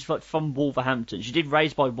that, but she's from Wolverhampton. She did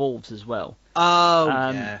Raised by Wolves as well. Oh,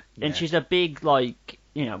 yeah. And she's a big,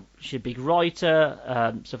 she's a big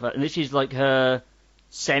writer, stuff like that. And this is like her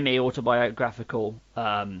semi-autobiographical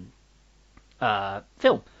film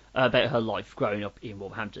about her life growing up in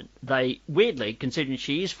Wolverhampton. They, weirdly, considering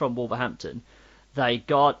she is from Wolverhampton, they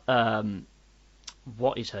got,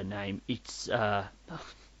 what is her name? It's,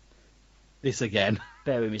 this again.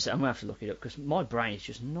 Bear with me, I'm going to have to look it up because my brain is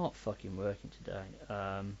just not fucking working today.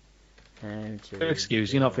 How to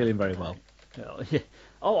Excuse, you're not feeling very well.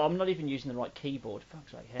 Oh, I'm not even using the right keyboard.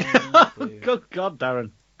 Fuck's sake. Good God,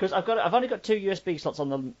 Darren. Because I've only got two USB slots on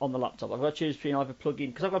the laptop. I've got to choose between either plug in,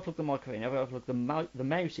 because I've got to plug the microphone in, I've got to plug the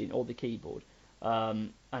mouse in or the keyboard.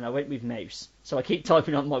 And I went with mouse, so I keep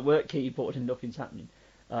typing on my work keyboard and nothing's happening.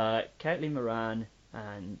 Caitlin Moran,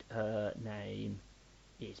 and her name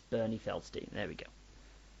is Bernie Feldstein. There we go.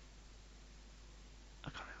 I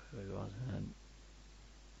can't remember who it was.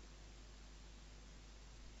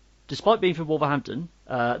 Despite being from Wolverhampton,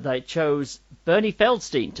 they chose Bernie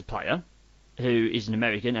Feldstein to play her, who is an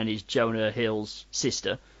American and is Jonah Hill's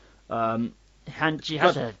sister. And she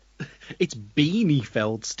has It's Beanie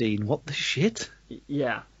Feldstein. What the shit?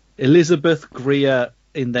 Yeah. Elizabeth Greer,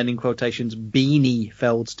 in quotations, Beanie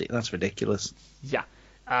Feldstein. That's ridiculous. Yeah.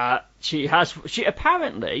 She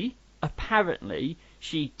apparently,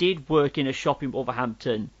 she did work in a shop in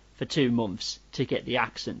Wolverhampton for 2 months to get the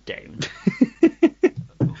accent down.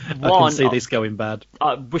 I can see this going bad.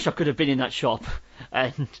 I wish I could have been in that shop.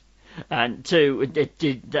 And two,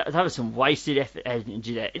 that was some wasted effort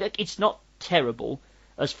energy there. It's not terrible.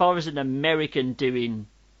 As far as an American doing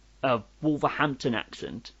a Wolverhampton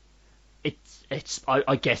accent,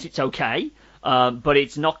 I guess it's okay. But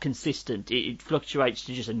it's not consistent. It fluctuates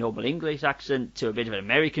to just a normal English accent to a bit of an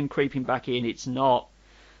American creeping back in. It's not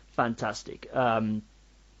fantastic. And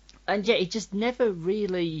yeah, it just never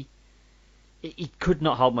really... It could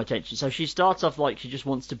not hold my attention. So she starts off like she just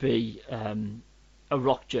wants to be a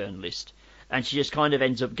rock journalist, and she just kind of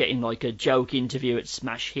ends up getting like a joke interview at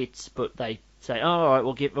Smash Hits, but they say, oh, all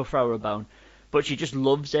right, we'll throw her a bone. But she just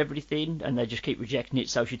loves everything, and they just keep rejecting it,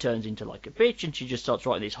 so she turns into like a bitch, and she just starts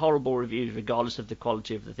writing these horrible reviews regardless of the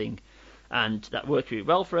quality of the thing. And that works really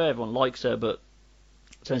well for her, everyone likes her, but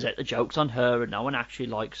it turns out the joke's on her, and no one actually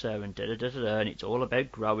likes her, and da-da-da-da-da, and it's all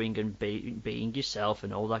about growing and being yourself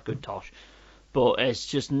and all that good tosh. But it's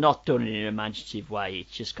just not done in an imaginative way.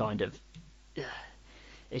 It's just kind of...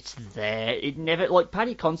 It's there. It never... Like,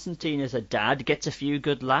 Paddy Constantine as a dad gets a few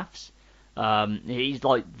good laughs. He's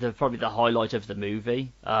like probably the highlight of the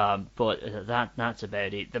movie. But that's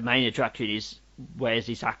about it. The main attraction is, where's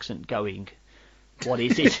this accent going? What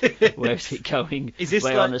is it? Where's it going? Is this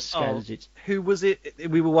where like, on the scale is it? Who was it?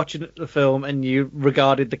 We were watching the film and you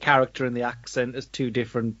regarded the character and the accent as two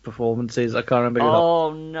different performances. I can't remember who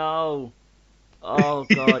Oh, no. Oh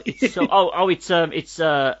God! It's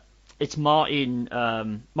so. It's Martin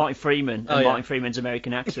Freeman and Martin Freeman's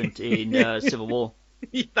American accent in Civil War.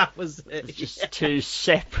 That was it. It's just two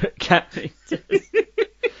separate characters.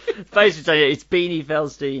 Basically, it's Beanie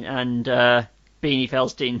Feldstein and Beanie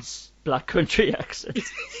Feldstein's Black Country accent.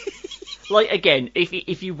 Like, again,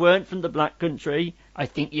 if you weren't from the Black Country, I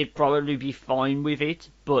think you'd probably be fine with it.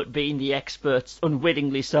 But being the experts,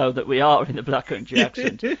 unwittingly so, that we are in the Black Country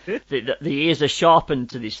accent, the ears are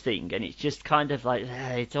sharpened to this thing, and it's just kind of like,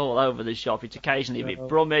 it's all over the shop. It's occasionally a bit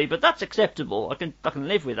brummy, but that's acceptable. I can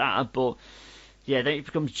live with that. But yeah, then it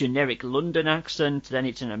becomes generic London accent, then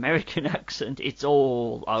it's an American accent. It's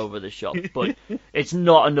all over the shop. But it's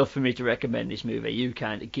not enough for me to recommend this movie. You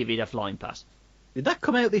can give it a flying pass. Did that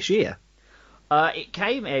come out this year? It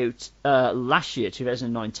came out last year,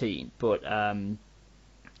 2019, but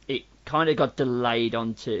it kind of got delayed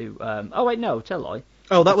onto... oh, wait, no, tell I.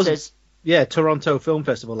 Oh, that was... Yeah, Toronto Film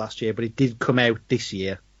Festival last year, but it did come out this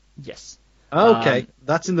year. Yes. Okay,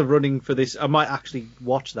 that's in the running for this. I might actually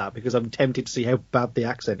watch that because I'm tempted to see how bad the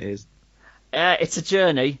accent is. It's a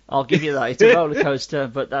journey, I'll give you that. It's a roller coaster,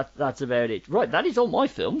 but that's about it. Right, that is all my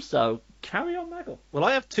films, so... Carry on, Michael. Well,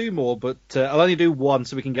 I have two more, but I'll only do one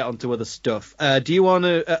so we can get on to other stuff. Do you want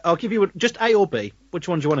to... I'll give you just A or B. Which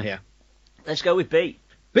one do you want to hear? Let's go with B.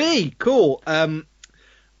 B, cool.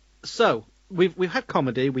 So, we've had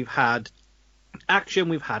comedy, we've had action,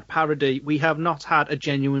 we've had parody. We have not had a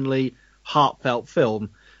genuinely heartfelt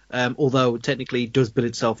film, although technically it does bill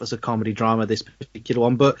itself as a comedy drama, this particular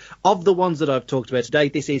one. But of the ones that I've talked about today,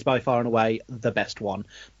 this is by far and away the best one.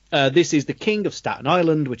 This is The King of Staten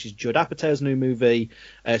Island, which is Judd Apatow's new movie,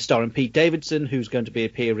 starring Pete Davidson, who's going to be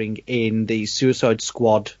appearing in the Suicide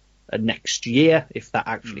Squad next year, if that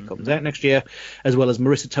actually comes out next year, as well as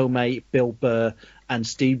Marissa Tomei, Bill Burr, and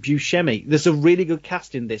Steve Buscemi. There's a really good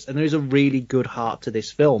cast in this, and there is a really good heart to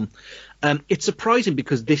this film. It's surprising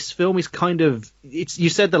because this film is kind of... You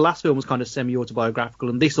said the last film was kind of semi-autobiographical,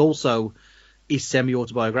 and this also... is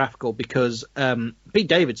semi-autobiographical because Pete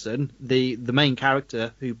Davidson, the main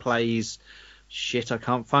character who plays... Shit, I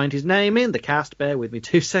can't find his name in the cast. Bear with me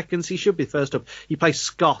 2 seconds. He should be first up. He plays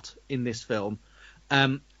Scott in this film.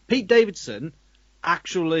 Pete Davidson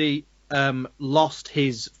actually lost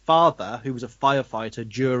his father, who was a firefighter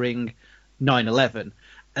during 9/11,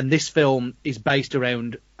 and this film is based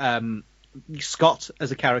around Scott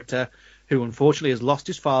as a character who unfortunately has lost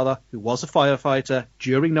his father, who was a firefighter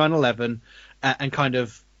during 9/11, and kind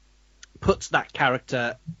of puts that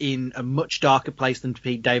character in a much darker place than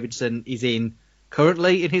Pete Davidson is in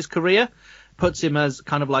currently in his career. Puts him as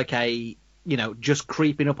kind of like a, just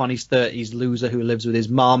creeping up on his 30s loser who lives with his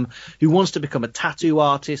mom, who wants to become a tattoo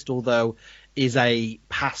artist, although is a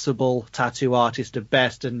passable tattoo artist at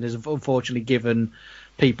best, and has unfortunately given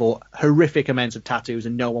people horrific amounts of tattoos,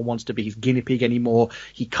 and no one wants to be his guinea pig anymore.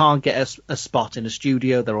 He can't get a spot in a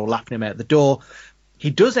studio. They're all laughing him out the door. He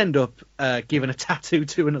does end up giving a tattoo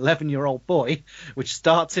to an 11-year-old boy, which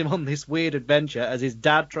starts him on this weird adventure as his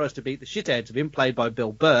dad tries to beat the shit out of him, played by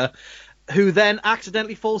Bill Burr, who then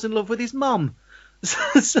accidentally falls in love with his mum.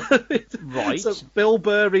 So Bill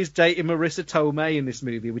Burr is dating Marissa Tomei in this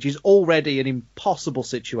movie, which is already an impossible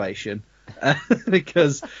situation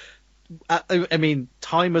because,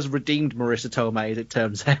 time has redeemed Marissa Tomei, as it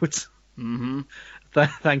turns out. Mm-hmm.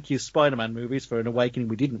 Thank you, Spider-Man movies, for an awakening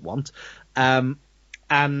we didn't want.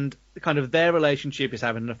 And kind of their relationship is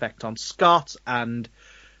having an effect on Scott, and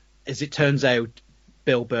as it turns out,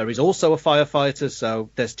 Bill Burr is also a firefighter, so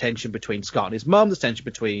there's tension between Scott and his mum, there's tension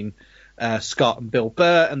between Scott and Bill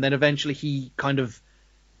Burr, and then eventually he kind of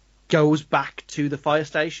goes back to the fire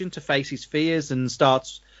station to face his fears and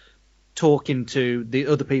starts talking to the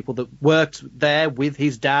other people that worked there with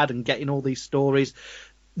his dad and getting all these stories.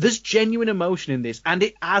 There's genuine emotion in this, and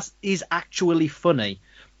it is actually funny.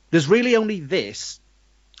 There's really only this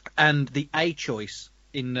and the A choice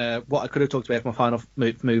in what I could have talked about for my final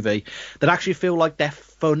movie that actually feel like they're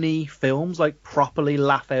funny films, like properly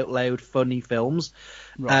laugh out loud funny films.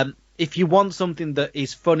 Right. If you want something that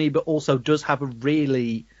is funny but also does have a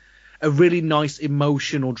really nice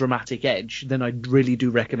emotional dramatic edge, then I really do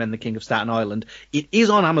recommend The King of Staten Island. It is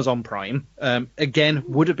on Amazon Prime. Again,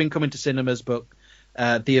 would have been coming to cinemas, but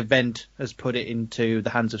the event has put it into the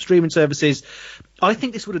hands of streaming services. I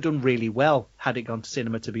think this would have done really well had it gone to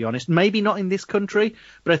cinema, to be honest. Maybe not in this country,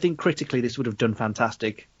 but I think critically this would have done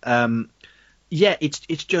fantastic.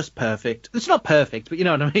 It's just perfect. It's not perfect, but you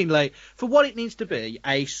know what I mean? Like, for what it needs to be,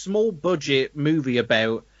 a small budget movie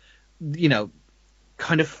about,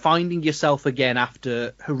 kind of finding yourself again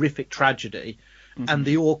after horrific tragedy. Mm-hmm. And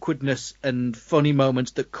the awkwardness and funny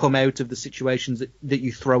moments that come out of the situations that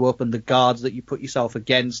you throw up and the guards that you put yourself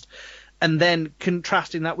against, and then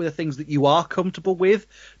contrasting that with the things that you are comfortable with.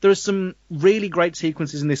 There are some really great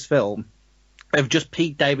sequences in this film of just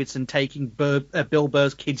Pete Davidson taking Bill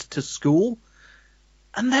Burr's kids to school,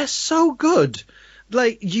 and they're so good.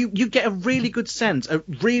 Like, you get a really good sense, a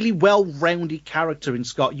really well-rounded character in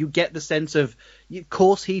Scott. You get the sense of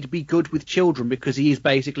course he'd be good with children because he is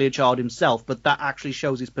basically a child himself, but that actually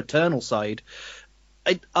shows his paternal side.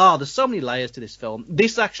 There's so many layers to this film.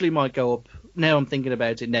 This actually might go up, now I'm thinking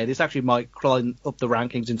about it now, this actually might climb up the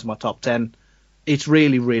rankings into my top 10. It's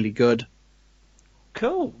really, really good.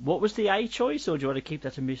 Cool. What was the A choice, or do you want to keep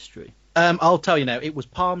that a mystery? I'll tell you now. It was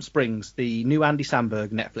Palm Springs, the new Andy Samberg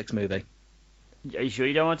Netflix movie. Are you sure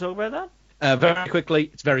you don't want to talk about that? Very quickly,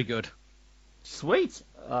 it's very good. Sweet.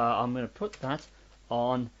 I'm going to put that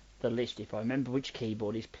on the list if I remember which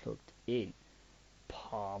keyboard is plugged in.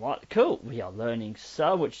 Cool. We are learning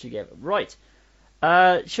so much together. Right.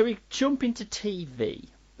 Shall we jump into TV?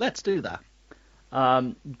 Let's do that.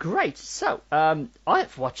 Great. So,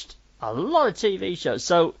 I've watched a lot of TV shows.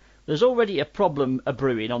 So, there's already a problem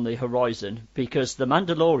brewing on the horizon because The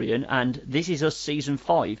Mandalorian and This Is Us Season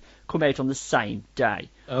 5 come out on the same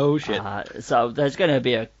day. Oh, shit. So there's going to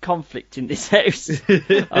be a conflict in this house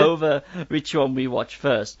over which one we watch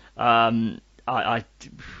first. We'll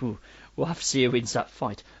have to see who wins that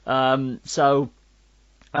fight. First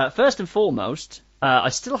and foremost, I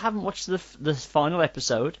still haven't watched the final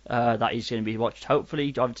episode. That is going to be watched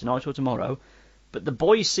hopefully either tonight or tomorrow. But The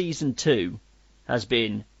Boys Season 2 has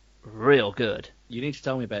been real good. You need to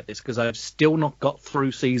tell me about this because I've still not got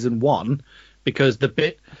through season 1 because the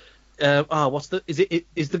bit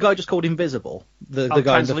is the guy just called Invisible? The guy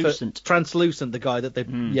Translucent. Translucent, the guy that they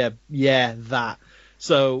that.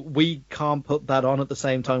 So we can't put that on at the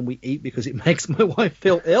same time we eat because it makes my wife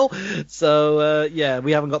feel ill. So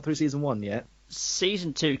we haven't got through season 1 yet.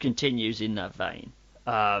 Season 2 continues in that vein.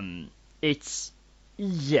 It's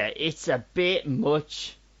a bit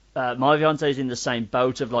much. My fiance's in the same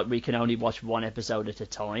boat of like we can only watch one episode at a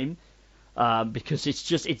time because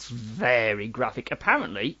it's very graphic.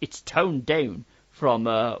 Apparently, it's toned down from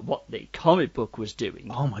what the comic book was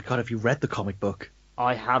doing. Oh my god, have you read the comic book?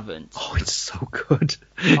 I haven't. Oh, it's so good.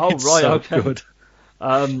 Oh, it's right, so okay. Good.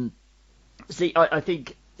 See, I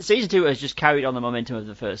think season 2 has just carried on the momentum of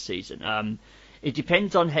the first season. It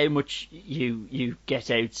depends on how much you get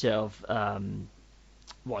out of.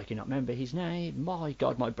 Why can I not remember his name? My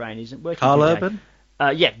God, my brain isn't working. Carl Urban?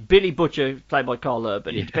 Yeah, Billy Butcher, played by Carl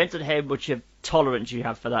Urban. Yeah. It depends on how much of tolerance you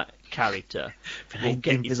have for that character.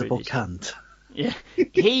 Invisible cunt. Yeah,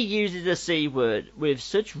 he uses the C word with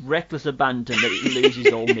such reckless abandon that it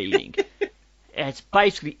loses all meaning. It's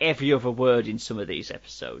basically every other word in some of these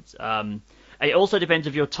episodes. And it also depends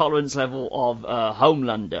on your tolerance level of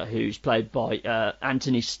Homelander, who's played by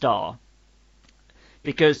Anthony Starr.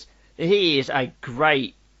 Because he is a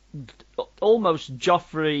great, almost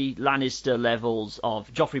Joffrey Lannister levels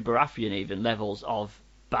of, Joffrey Baratheon even, levels of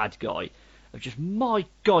bad guy. Of just, my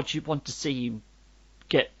God, you want to see him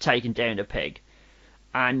get taken down a peg.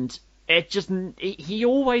 And he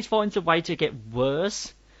always finds a way to get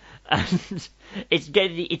worse. And it's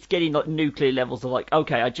getting like nuclear levels of like,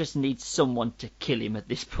 okay, I just need someone to kill him at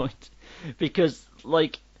this point, because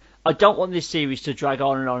like I don't want this series to drag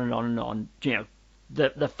on and on and on and on. You know,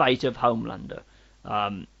 the fate of Homelander,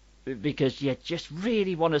 because you just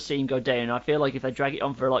really want to see him go down. And I feel like if they drag it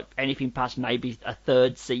on for like anything past maybe a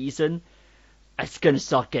third season, it's going to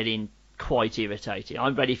start getting quite irritating.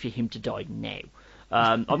 I'm ready for him to die now.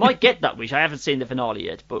 I might get that wish. I haven't seen the finale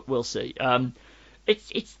yet, but we'll see.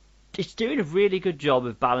 It's doing a really good job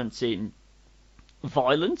of balancing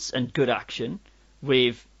violence and good action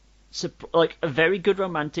with like a very good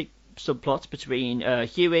romantic subplot between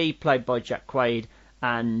Huey, played by Jack Quaid,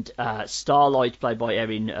 and Starlight, played by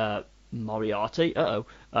Erin Moriarty.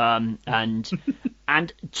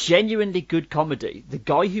 And genuinely good comedy. The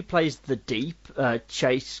guy who plays the Deep,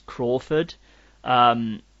 Chase Crawford,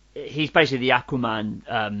 he's basically the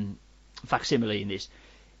Aquaman facsimile in this.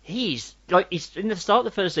 He's in the start of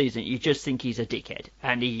the first season, you just think he's a dickhead,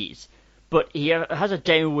 and he is. But he has a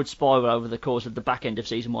downward spiral over the course of the back end of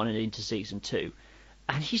season 1 and into season 2.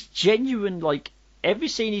 And he's genuine, like, every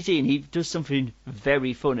scene he's in, he does something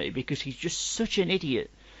very funny, because he's just such an idiot.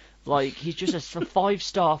 Like, he's just a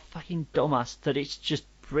 5-star fucking dumbass that it's just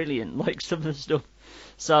brilliant, like, some of the stuff.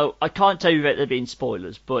 So, I can't tell you about there being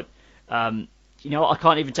spoilers, but, you know, I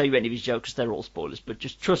can't even tell you any of his jokes, they're all spoilers, but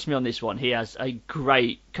just trust me on this one. He has a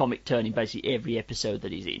great comic turn in basically every episode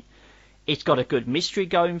that he's in. It's got a good mystery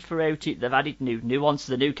going throughout it. They've added new nuance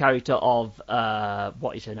to the new character of,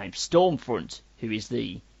 what is her name? Stormfront, who is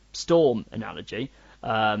the Storm allegory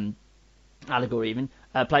even,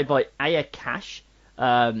 played by Aya Cash,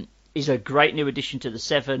 is a great new addition to the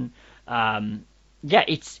Seven. Yeah,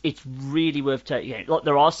 it's really worth taking. Like,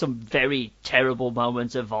 there are some very terrible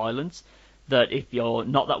moments of violence that if you're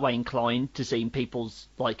not that way inclined to seeing people's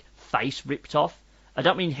like face ripped off, I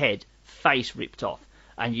don't mean head, face ripped off,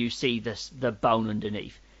 and you see the bone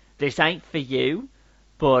underneath. This ain't for you,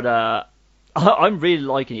 but I'm really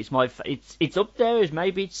liking it. It's up there as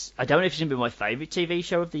maybe I don't know if it's gonna be my favourite TV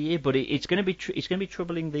show of the year, but it's gonna be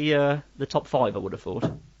troubling the top 5. I would have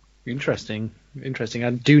thought. Interesting.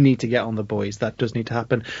 I do need to get on The Boys. That does need to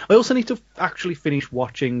happen. I also need to actually finish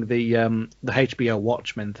watching the HBO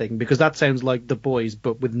Watchmen thing, because that sounds like The Boys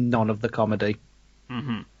but with none of the comedy.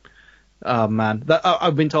 Mm-hmm. Oh man,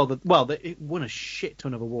 I've been told that it won a shit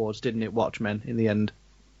ton of awards, didn't it, Watchmen, in the end?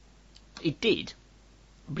 It did,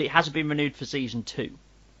 but it hasn't been renewed for season 2.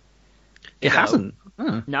 It hasn't?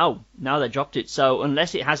 Huh. No, they dropped it. So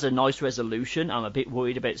unless it has a nice resolution, I'm a bit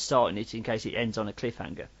worried about starting it in case it ends on a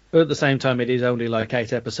cliffhanger. But at the same time, it is only like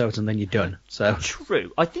 8 episodes and then you're done. So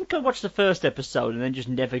true. I think I watched the first episode and then just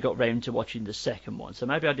never got round to watching the second one. So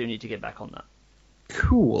maybe I do need to get back on that.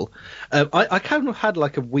 Cool. I kind of had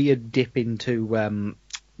like a weird dip into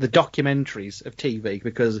the documentaries of TV,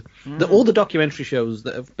 because all the documentary shows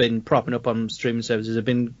that have been propping up on streaming services have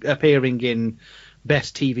been appearing in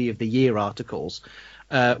Best TV of the Year articles,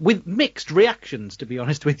 with mixed reactions, to be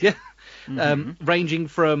honest with you. Ranging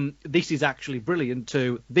from this is actually brilliant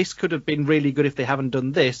to this could have been really good if they haven't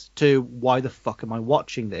done this to why the fuck am I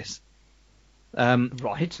watching this?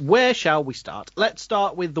 Right. Where shall we start? Let's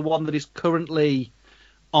start with the one that is currently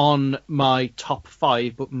on my top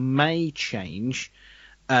 5 but may change,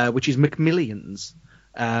 which is McMillions,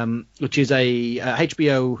 which is a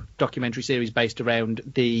HBO documentary series based around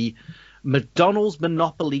the McDonald's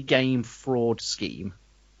Monopoly game fraud scheme.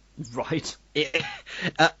 Right.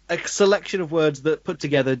 A selection of words that put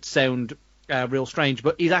together sound real strange,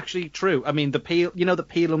 but is actually true. I mean, the peel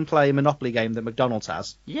and play Monopoly game that McDonald's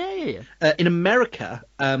has. Yeah. In America,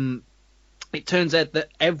 it turns out that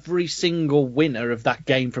every single winner of that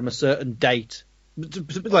game from a certain date,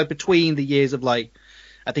 like between the years of like,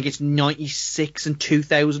 I think it's 96 and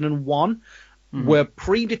 2001, were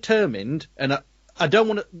predetermined and I don't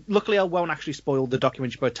want to. Luckily, I won't actually spoil the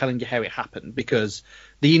documentary by telling you how it happened, because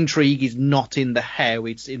the intrigue is not in the how;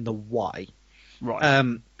 it's in the why.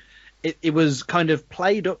 Right. It was kind of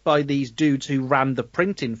played up by these dudes who ran the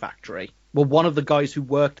printing factory. Well, one of the guys who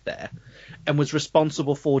worked there and was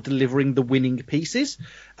responsible for delivering the winning pieces.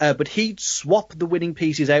 But he'd swap the winning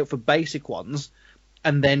pieces out for basic ones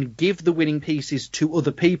and then give the winning pieces to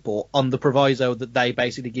other people on the proviso that they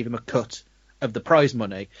basically give him a cut of the prize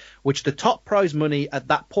money, which the top prize money at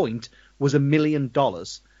that point was $1 million.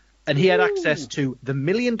 And he had access to the $1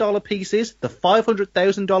 million pieces, the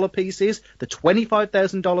 $500,000 pieces, the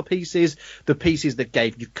 $25,000 pieces, the pieces that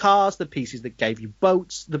gave you cars, the pieces that gave you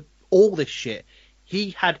boats, all this shit.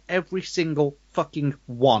 He had every single fucking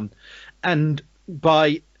one. And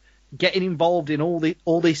by getting involved in all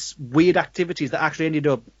these weird activities that actually ended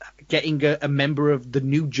up getting a member of the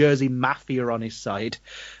New Jersey Mafia on his side,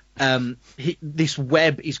 this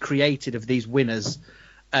web is created of these winners.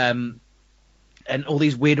 And all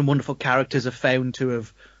these weird and wonderful characters are found to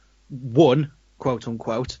have won, quote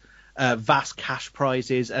unquote, vast cash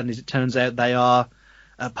prizes, and as it turns out, they are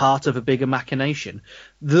a part of a bigger machination.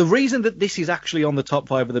 The reason that this is actually on the top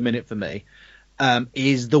 5 of the minute for me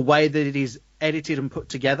is the way that it is edited and put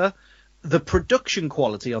together. The production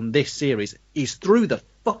quality on this series is through the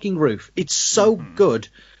fucking roof. It's so good.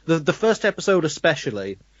 The first episode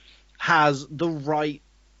especially has the right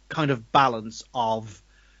kind of balance of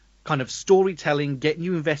kind of storytelling, getting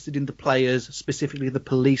you invested in the players, specifically the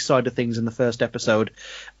police side of things in the first episode,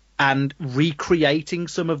 and recreating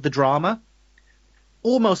some of the drama.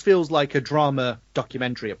 Almost feels like a drama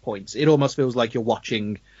documentary at points. It almost feels like you're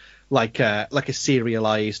watching like a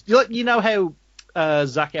serialized. You know how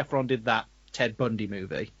Zac Efron did that Ted Bundy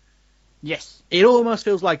movie? Yes. It almost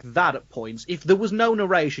feels like that at points. If there was no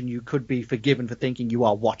narration, you could be forgiven for thinking you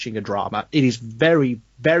are watching a drama. It is very,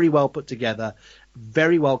 very well put together,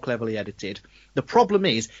 very well cleverly edited. The problem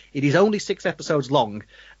is, it is only 6 episodes long,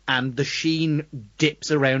 and the sheen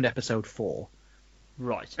dips around episode 4.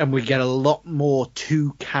 Right. And we get a lot more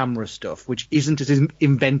to-camera stuff, which isn't as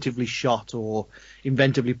inventively shot or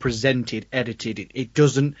inventively presented, edited. It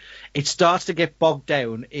doesn't... It starts to get bogged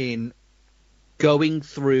down in going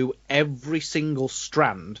through every single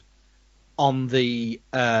strand on the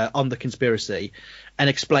conspiracy and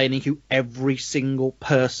explaining who every single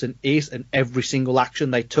person is and every single action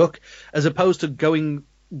they took, as opposed to going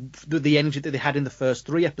the energy that they had in the first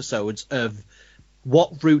 3 episodes of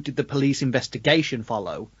what route did the police investigation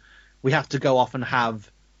follow. We have to go off and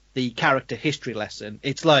have the character history lesson.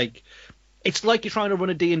 It's like you're trying to run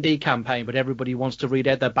a D&D campaign, but everybody wants to read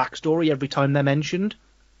out their backstory every time they're mentioned.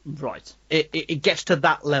 Right. It gets to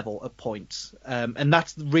that level at points, and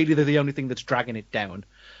that's really the only thing that's dragging it down.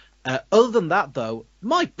 Other than that, though,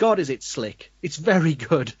 my God, is it slick. It's very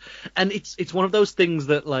good. And it's one of those things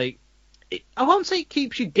that, like, I won't say it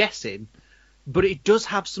keeps you guessing, but it does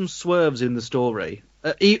have some swerves in the story.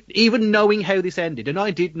 Even knowing how this ended, and I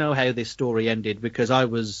did know how this story ended because I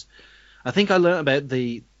think I learned about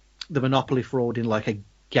the Monopoly fraud in like a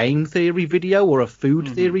game theory video or a food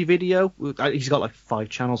theory video. He's got like 5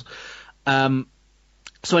 channels. So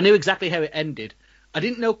I knew exactly how it ended. I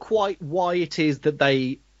didn't know quite why it is that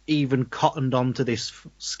they even cottoned onto this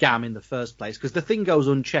scam in the first place, because the thing goes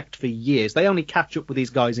unchecked for years. They only catch up with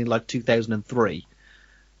these guys in like 2003.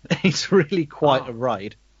 It's really quite a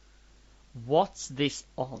ride. What's this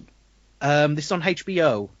on? This is on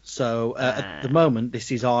HBO. So at the moment,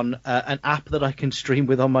 this is on an app that I can stream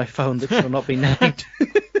with on my phone that shall not be named.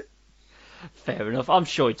 Fair enough. I'm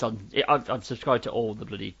sure it's on. I'm subscribed to all the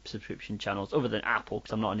bloody subscription channels, other than Apple,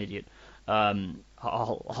 because I'm not an idiot.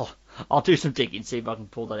 I'll do some digging, see if I can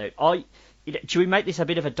pull that out. Should we make this a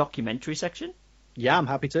bit of a documentary section? Yeah, I'm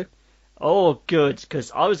happy to. Oh, good,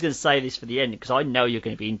 because I was going to say this for the end, because I know you're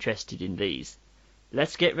going to be interested in these.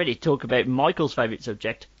 Let's get ready to talk about Michael's favourite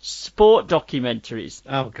subject, sport documentaries.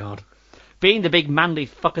 Oh, God. Being the big manly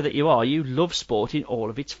fucker that you are, you love sport in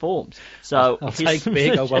all of its forms. So I'll take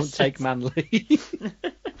big, I won't take manly. If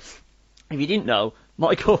you didn't know,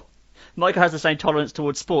 Michael has the same tolerance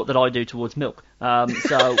towards sport that I do towards milk.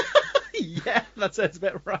 So yeah, that sounds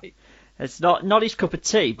about right. It's not his cup of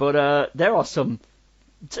tea, but there are some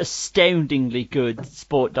astoundingly good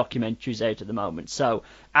sport documentaries out at the moment. So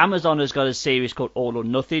Amazon has got a series called All or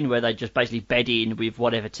Nothing, where they just basically bed in with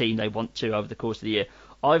whatever team they want to over the course of the year.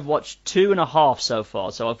 I've watched 2.5 so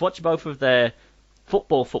far. So I've watched both of their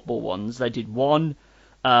football ones. They did one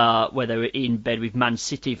where they were in bed with Man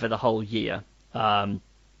City for the whole year.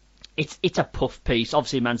 It's a puff piece.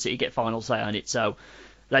 Obviously, Man City get final say on it. So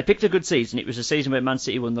they picked a good season. It was a season where Man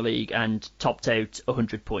City won the league and topped out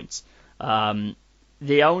 100 points.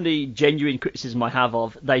 the only genuine criticism I have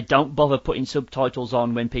of, they don't bother putting subtitles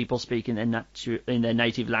on when people speak in their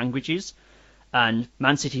native languages. And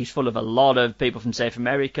Man City is full of a lot of people from South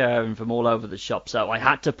America and from all over the shop, so I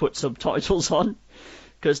had to put subtitles on,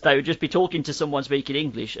 because they would just be talking to someone speaking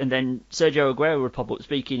English, and then Sergio Aguero would pop up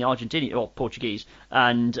speaking Argentinian or Portuguese,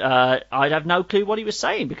 and I'd have no clue what he was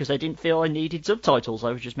saying, because I didn't feel I needed subtitles.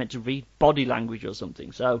 I was just meant to read body language or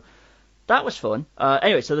something. So that was fun.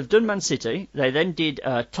 Anyway, so they've done Man City. They then did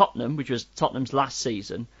Tottenham, which was Tottenham's last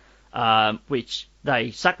season, which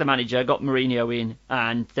they sacked the manager, got Mourinho in,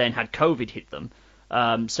 and then had COVID hit them.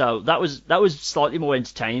 So that was slightly more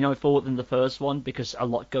entertaining, I thought, than the first one, because a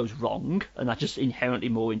lot goes wrong, and that's just inherently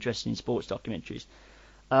more interesting in sports documentaries.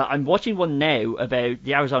 I'm watching one now about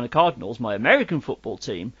the Arizona Cardinals, my American football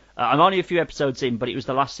team. I'm only a few episodes in, but it was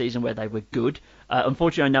the last season where they were good.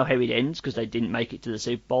 Unfortunately, I know how it ends, because they didn't make it to the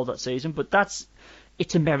Super Bowl that season, but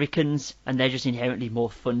it's Americans, and they're just inherently more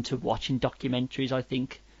fun to watch in documentaries, I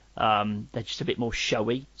think. They're just a bit more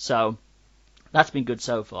showy, so that's been good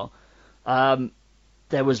so far.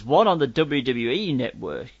 There was one on the WWE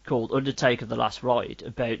network called Undertaker: The Last Ride,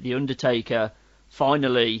 about The Undertaker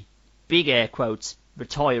finally, big air quotes,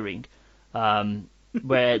 retiring,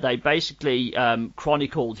 where they basically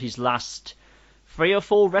chronicled his last 3 or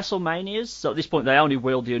 4 WrestleManias. So at this point, they only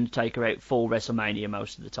wheeled The Undertaker out for WrestleMania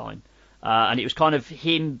most of the time. And it was kind of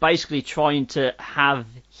him basically trying to have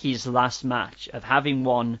his last match, of having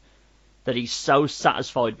one that he's so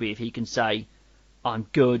satisfied with, he can say, I'm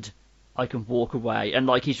good, I can walk away. And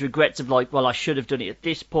like his regrets of like, well, I should have done it at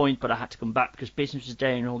this point, but I had to come back because business was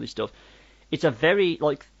down and all this stuff. It's a very,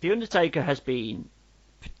 like, The Undertaker has been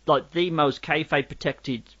like the most kayfabe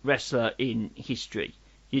protected wrestler in history.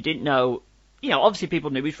 You didn't know, obviously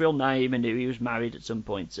people knew his real name and knew he was married at some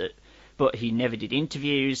point, but he never did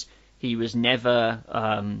interviews. He was never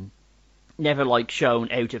like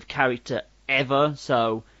shown out of character ever.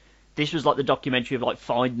 So this was like the documentary of like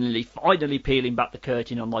finally peeling back the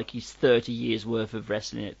curtain on like his 30 years worth of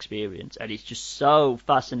wrestling experience, and it's just so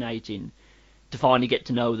fascinating to finally get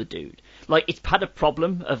to know the dude. Like, it's had a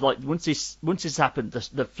problem of like once this happened,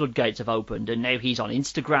 the floodgates have opened, and now he's on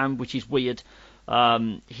Instagram, which is weird.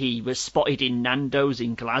 He was spotted in Nando's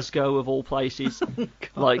in Glasgow of all places. Oh,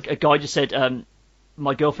 like a guy just said,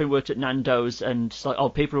 my girlfriend worked at Nando's, and it's like, oh,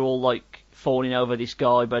 people are all like fawning over this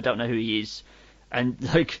guy, but I don't know who he is. And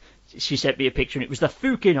like, she sent me a picture, and it was the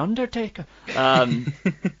fucking Undertaker,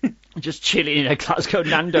 just chilling in a Glasgow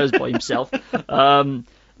Nando's by himself.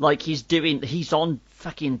 Like he's on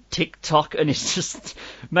fucking TikTok, and it's just,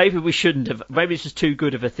 maybe we shouldn't have, maybe it's just too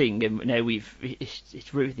good of a thing, and now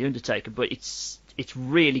it's ruined The Undertaker, but it's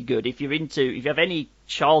really good. If you have any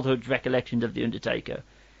childhood recollection of The Undertaker,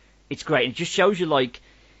 it's great. It just shows you like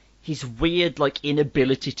his weird like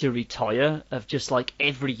inability to retire, of just like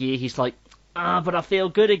every year he's like, but I feel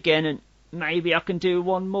good again, and maybe I can do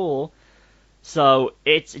one more. So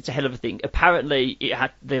it's a hell of a thing. Apparently,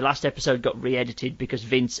 the last episode got re-edited because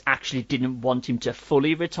Vince actually didn't want him to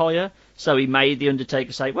fully retire, so he made The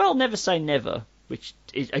Undertaker say, well, never say never, which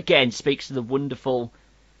again speaks to the wonderful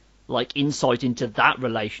like insight into that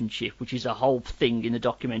relationship, which is a whole thing in the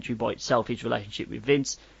documentary by itself, his relationship with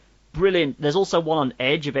Vince. Brilliant. There's also one on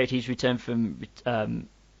Edge about his return from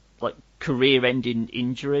like career-ending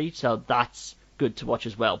injury, so that's good to watch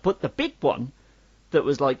as well. But the big one that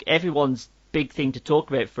was like everyone's big thing to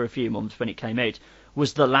talk about for a few months when it came out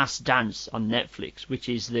was The Last Dance on Netflix, which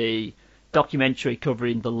is the documentary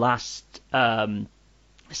covering the last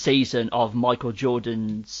season of Michael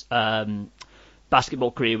Jordan's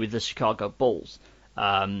basketball career with the Chicago Bulls,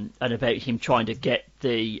 and about him trying to get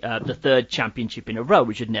the third championship in a row,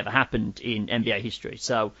 which had never happened in NBA history.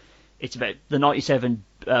 So it's about the 97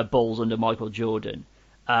 Bulls under Michael Jordan,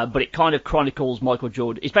 but it kind of chronicles Michael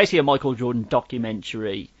Jordan. It's basically a Michael Jordan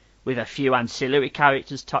documentary with a few ancillary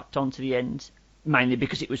characters tucked onto the end, mainly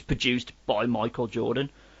because it was produced by Michael Jordan.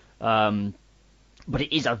 But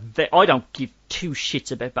it is I don't give 2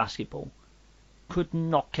 shits about basketball. Could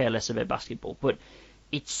not care less about basketball, but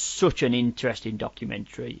it's such an interesting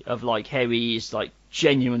documentary of like how he is like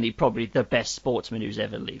genuinely probably the best sportsman who's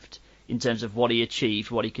ever lived in terms of what he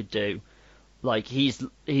achieved, what he could do. Like he's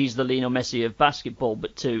the Lionel Messi of basketball,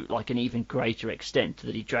 but to like an even greater extent,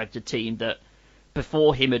 that he dragged a team that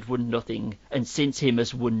before him had won nothing, and since him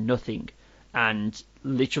has won nothing, and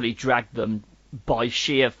literally dragged them by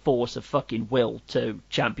sheer force of fucking will to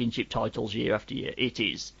championship titles year after year. It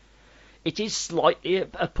is slightly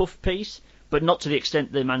a puff piece, but not to the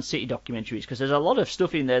extent the Man City documentary is, because there's a lot of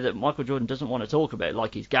stuff in there that Michael Jordan doesn't want to talk about,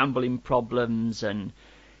 like his gambling problems and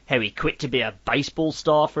how he quit to be a baseball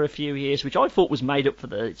star for a few years, which I thought was made up for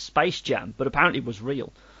the Space Jam, but apparently was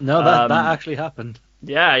real. No, that actually happened.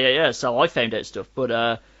 Yeah. So I found out stuff,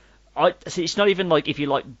 but I see. It's not even like if you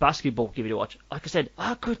like basketball, give it a watch. Like I said,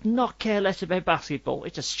 I could not care less about basketball.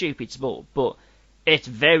 It's a stupid sport, but it's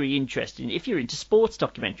very interesting if you're into sports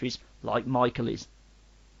documentaries, like Michael is.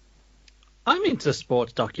 I'm into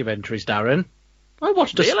sports documentaries, Darren. I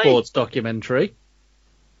watched a Really? sports documentary.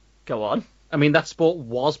 Go on. I mean, that sport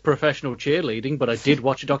was professional cheerleading, but I did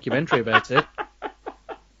watch a documentary about it.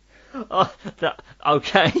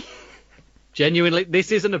 Okay. Genuinely,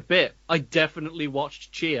 this isn't a bit. I definitely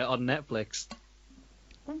watched Cheer on Netflix.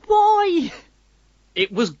 Why?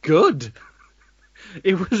 It was good.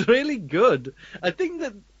 It was really good. I think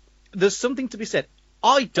that there's something to be said.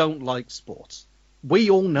 I don't like sports. We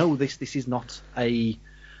all know this. This is not a...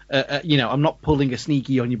 I'm not pulling a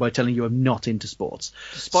sneaky on you by telling you I'm not into sports.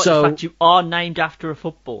 Despite the fact you are named after a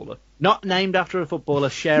footballer. Not named after a footballer,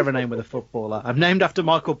 share a name with a footballer. I'm named after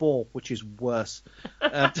Michael Ball, which is worse.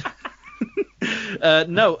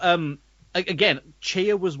 Again,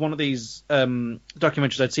 Cheer was one of these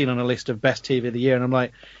documentaries I'd seen on a list of best TV of the year, and I'm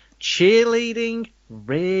like, cheerleading?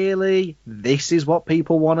 Really? This is what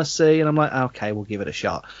people want to see? And I'm like, okay, we'll give it a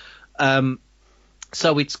shot.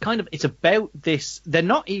 So it's about this. They're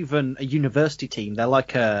not even a university team. They're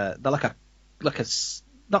like a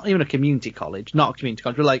not even a community college, not a community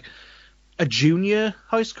college, but like a junior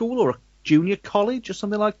high school or a junior college or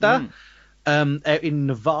something like that. Out in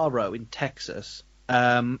Navarro in Texas.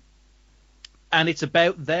 And it's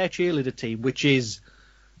about their cheerleader team, which is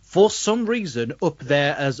for some reason up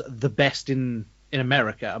there as the best in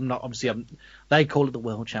America. They call it the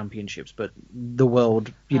World Championships, but the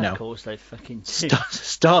world, Of course they fucking do.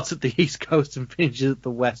 starts at the East Coast and finishes at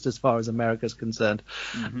the West as far as America's concerned.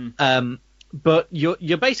 Mm-hmm. But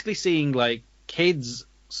you're basically seeing like kids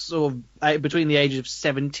sort of between the ages of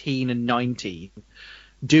 17 and 19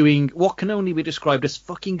 doing what can only be described as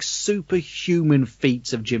fucking superhuman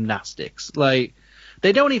feats of gymnastics. Like,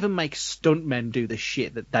 they don't even make stuntmen do the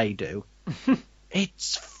shit that they do.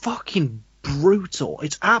 It's fucking brutal.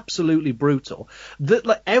 It's absolutely brutal.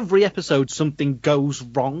 Like every episode something goes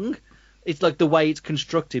wrong. It's like the way it's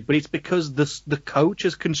constructed, but it's because the coach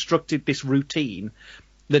has constructed this routine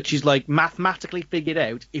that she's like mathematically figured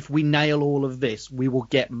out, if we nail all of this, we will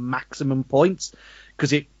get maximum points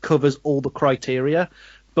because it covers all the criteria,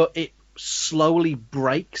 but it slowly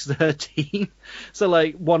breaks her team. So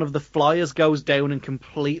like one of the flyers goes down and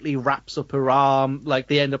completely wraps up her arm. Like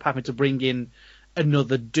they end up having to bring in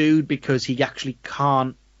another dude because he actually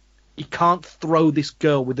can't throw this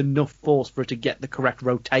girl with enough force for her to get the correct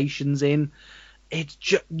rotations in. It's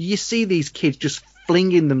just, you see these kids just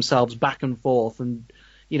flinging themselves back and forth and,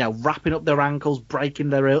 wrapping up their ankles, breaking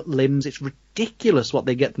their limbs. It's ridiculous what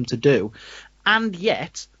they get them to do. And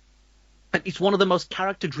yet, it's one of the most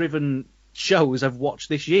character-driven shows I've watched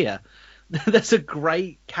this year. There's a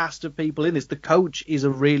great cast of people in this. The coach is a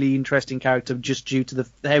really interesting character just due to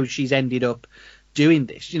how she's ended up doing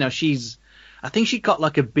this. I think she got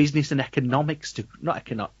like a business and economics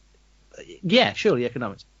economics.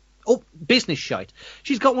 Oh, business shite.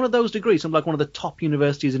 She's got one of those degrees from like one of the top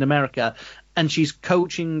universities in America, and she's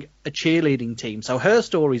coaching a cheerleading team. So her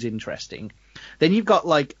story's interesting. Then you've got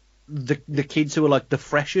like the kids who are like the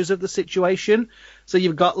freshers of the situation. So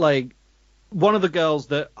you've got like one of the girls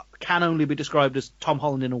that can only be described as Tom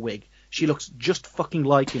Holland in a wig. She looks just fucking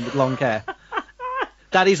like him with long hair.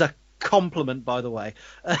 That is a compliment, by the way.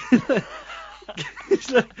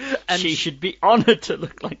 And she should be honoured to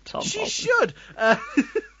look like Tom Holland. She should.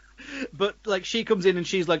 But like she comes in and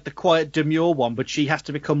she's like the quiet, demure one, but she has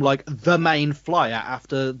to become like the main flyer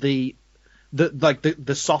after the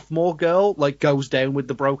sophomore girl like goes down with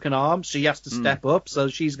the broken arm. She has to step up, so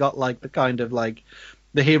she's got like the kind of like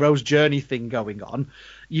the hero's journey thing going on.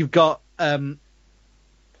 You've got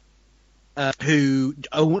who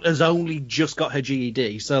has only just got her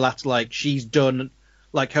GED, so that's like she's done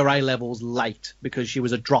like her A levels late because she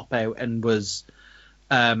was a dropout and was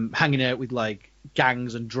hanging out with like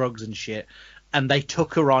gangs and drugs and shit, and they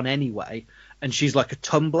took her on anyway, and she's like a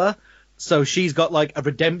tumbler, so she's got like a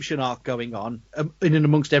redemption arc going on in and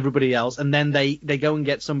amongst everybody else, and then they go and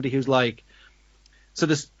get somebody who's like, so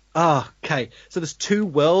there's two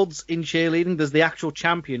worlds in cheerleading. There's the actual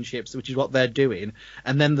championships, which is what they're doing,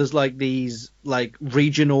 and then there's like these like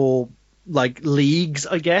regional like leagues,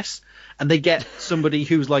 I guess, and they get somebody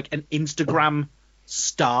who's like an Instagram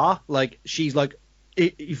star. Like she's like,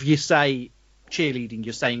 if you say cheerleading,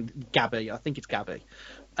 you're saying Gabby. I think it's Gabby.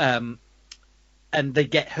 and they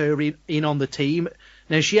get her in on the team.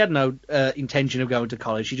 Now, she had no intention of going to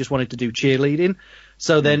college. She just wanted to do cheerleading.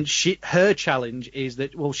 So then her challenge is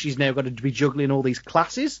that, well, she's now got to be juggling all these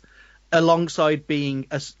classes alongside being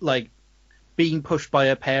pushed by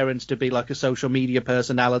her parents to be like a social media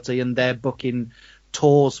personality, and they're booking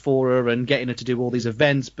tours for her and getting her to do all these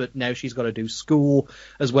events. But now she's got to do school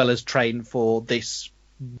as well as train for this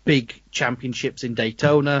big championships in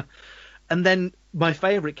Daytona. And then my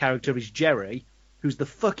favorite character is Jerry, who's the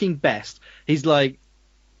fucking best. He's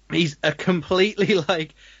a completely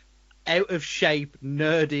like out of shape,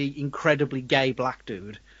 nerdy, incredibly gay black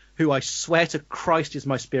dude who I swear to Christ is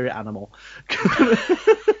my spirit animal.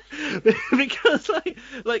 Because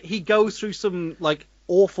like he goes through some like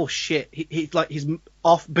awful shit. He's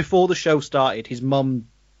off before the show started. His mum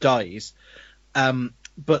dies,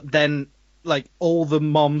 but then like all the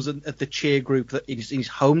moms at the cheer group that in his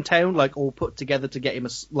hometown like all put together to get him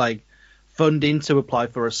funding to apply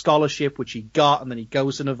for a scholarship, which he got, and then he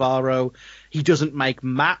goes to Navarro. He doesn't make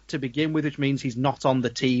Matt to begin with, which means he's not on the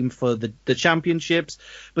team for the championships.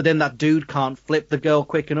 But then that dude can't flip the girl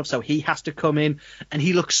quick enough, so he has to come in, and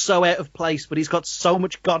he looks so out of place, but he's got so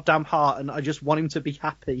much goddamn heart, and I just want him to be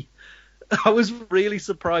happy. I was really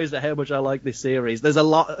surprised at how much I like this series. There's a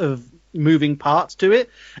lot of moving parts to it,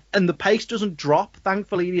 and the pace doesn't drop.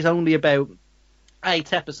 Thankfully, it is only about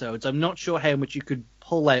 8 episodes. I'm not sure how much you could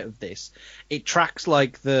pull out of this. It tracks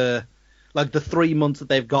like the 3 months that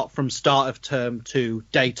they've got from start of term to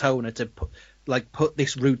Daytona to put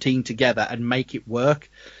this routine together and make it work.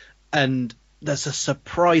 And there's a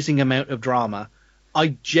surprising amount of drama.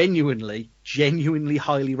 I genuinely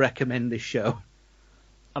highly recommend this show.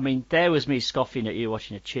 I mean, there was me scoffing at you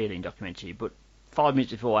watching a cheerleading documentary, but 5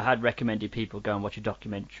 minutes before I had recommended people go and watch a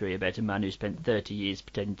documentary about a man who spent 30 years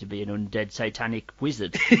pretending to be an undead satanic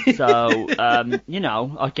wizard. So,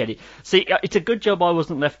 I get it. See, it's a good job I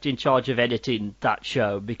wasn't left in charge of editing that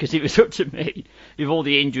show, because it was up to me. With all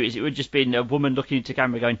the injuries, it would just been a woman looking into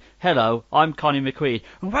camera going, "Hello, I'm Connie McQueen,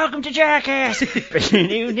 and welcome to Jackass!"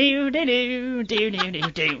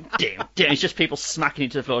 It's just people smacking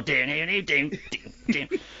into the floor.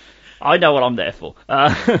 I know what I'm there for.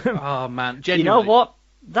 Oh man, genuinely. You know what?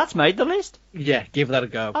 That's made the list. Yeah, give that a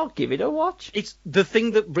go. I'll give it a watch. It's the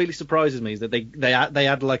thing that really surprises me is that they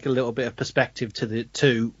add like a little bit of perspective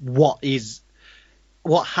to what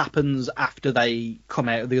happens after they come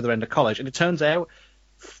out of the other end of college, and it turns out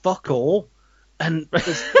fuck all. And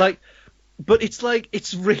it's but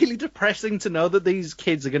it's really depressing to know that these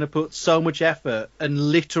kids are going to put so much effort and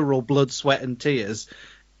literal blood, sweat, and tears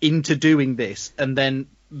into doing this, and then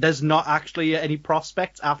there's not actually any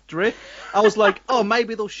prospects after it. I was like, oh,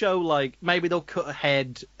 maybe they'll cut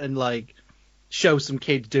ahead and like show some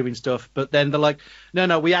kids doing stuff, but then they're like,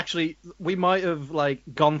 no, we might have like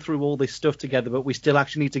gone through all this stuff together, but we still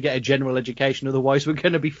actually need to get a general education, otherwise we're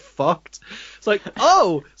going to be fucked. It's like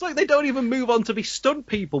they don't even move on to be stunt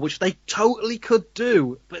people, which they totally could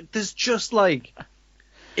do, but there's just like,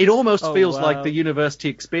 it almost feels like the university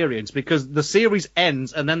experience, because the series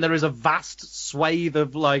ends and then there is a vast swathe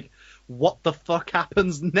of like, what the fuck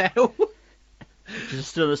happens now?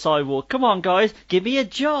 Just still on the sidewalk. Come on, guys, give me a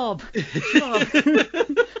job. We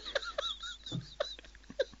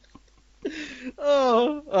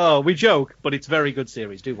joke, but it's a very good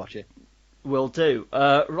series. Do watch it. Will do.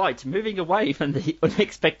 Right, moving away from the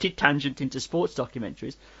unexpected tangent into sports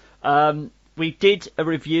documentaries. We did a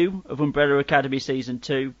review of Umbrella Academy Season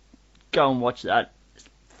 2. Go and watch that. It's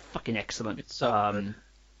fucking excellent. It's so good.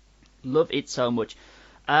 Love it so much.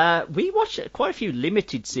 We watched quite a few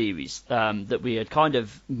limited series that we had kind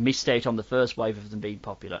of missed out on the first wave of them being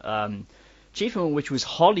popular. Chief among which was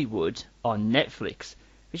Hollywood on Netflix,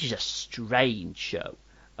 which is a strange show.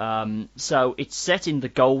 So it's set in the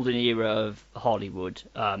golden era of Hollywood,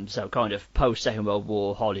 so kind of post-Second World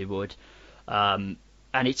War Hollywood. And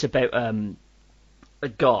it's about a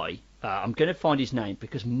guy. I'm going to find his name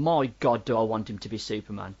because my God, do I want him to be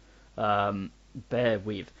Superman. Bear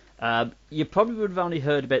with. You probably would have only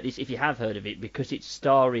heard about this if you have heard of it, because it's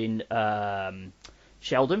starring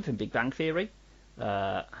Sheldon from Big Bang Theory.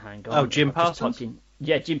 Hang on. Oh, Jim Parsons?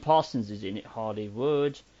 Yeah, Jim Parsons is in it.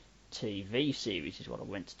 Hollywood TV series is what I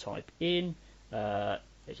went to type in.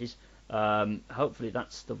 It is. Hopefully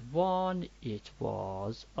that's the one. It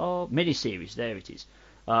was miniseries. There it is.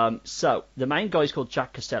 So the main guy is called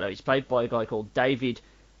Jack Costello. He's played by a guy called David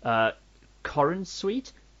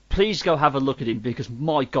Corenswet. Please go have a look at him, because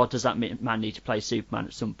my God, does that man need to play Superman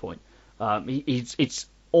at some point? It's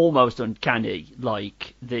almost uncanny,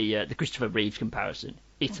 like the Christopher Reeves comparison.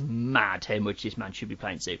 It's mad how much this man should be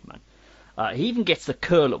playing Superman. He even gets the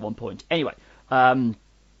curl at one point. Anyway,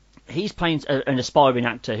 he's playing an aspiring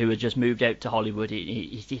actor who has just moved out to Hollywood.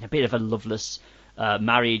 He's in a bit of a loveless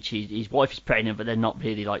marriage. His wife is pregnant, but they're not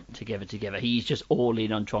really like together. He's just all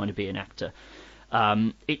in on trying to be an actor.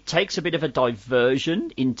 It takes a bit of a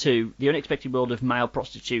diversion into the unexpected world of male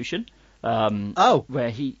prostitution. Where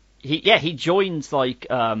he joins like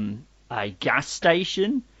a gas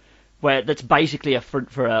station where that's basically a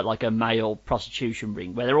front for a male prostitution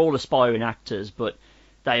ring where they're all aspiring actors, but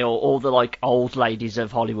they are all the like old ladies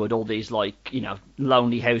of Hollywood, all these like, you know,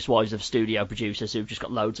 lonely housewives of studio producers who've just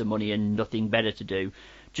got loads of money and nothing better to do,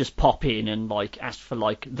 just pop in and like ask for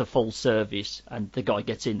like the full service, and the guy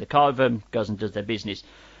gets in the car with them, goes and does their business,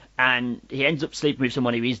 and he ends up sleeping with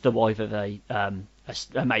someone who is the wife of a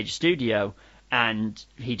major studio, and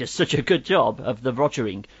he does such a good job of the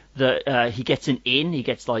rogering that he gets an in. He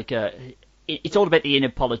gets like it's all about the inner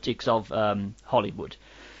politics of Hollywood.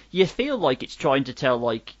 You feel like it's trying to tell,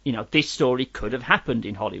 like, you know, this story could have happened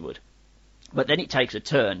in Hollywood. But then it takes a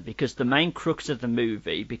turn, because the main crux of the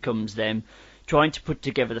movie becomes them trying to put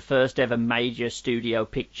together the first ever major studio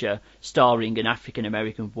picture starring an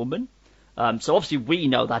African-American woman. So obviously we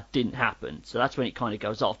know that didn't happen, so that's when it kind of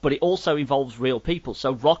goes off. But it also involves real people.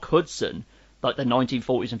 So Rock Hudson, like the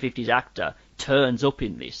 1940s and 50s actor, turns up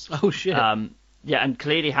in this. Oh, shit. Yeah, and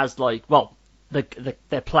clearly has, like, well...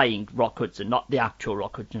 They're playing Rock Hudson, not the actual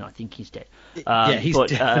Rock Hudson. I think he's dead. He's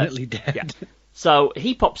definitely dead. Yeah. So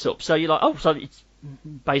he pops up. So you're like, oh, so it's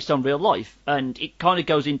based on real life. And it kind of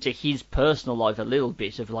goes into his personal life a little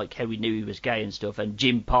bit of like how he knew he was gay and stuff. And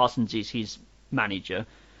Jim Parsons is his manager.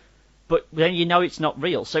 But then you know it's not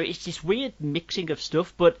real. So it's this weird mixing of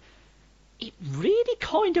stuff. But it really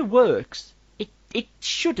kind of works. It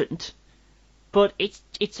shouldn't. But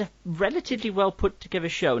it's a relatively well put together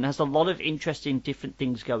show and has a lot of interesting different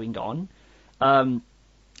things going on.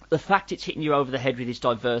 The fact it's hitting you over the head with this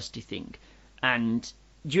diversity thing. And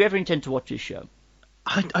do you ever intend to watch this show?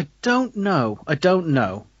 I don't know.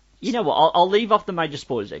 You know what? I'll leave off the major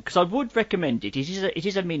spoilers there, because I would recommend it. It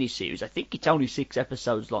is a mini series. I think it's only 6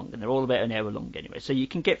 episodes long, and they're all about an hour long anyway. So you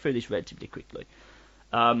can get through this relatively quickly.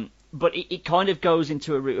 But it kind of goes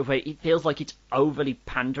into a route of where it feels like it's overly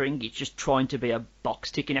pandering. It's just trying to be a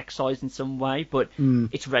box-ticking exercise in some way, but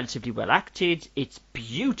it's relatively well acted. It's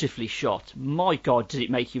beautifully shot. My God, does it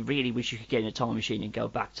make you really wish you could get in a time machine and go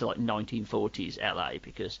back to like 1940s LA,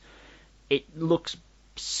 because it looks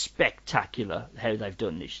spectacular how they've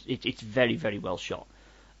done this. It's very, very well shot.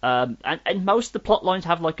 And most of the plot lines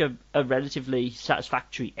have like a relatively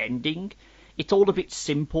satisfactory ending. It's all a bit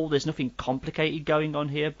simple. There's nothing complicated going on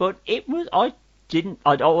here, but I didn't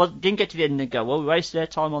get to the end and go, well, we wasted our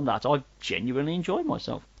time on that. I genuinely enjoyed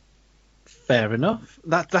myself. Fair enough.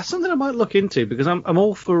 That's something I might look into, because I'm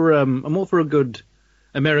all for a good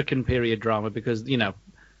American period drama, because, you know,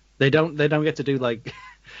 they don't get to do like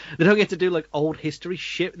they don't get to do like old history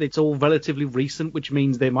shit. It's all relatively recent, which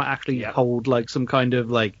means they might actually hold like some kind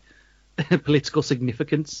of like political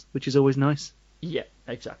significance, which is always nice. Yeah,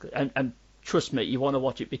 exactly. And trust me, you want to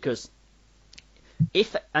watch it, because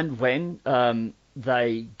if and when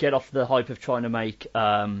they get off the hype of trying to make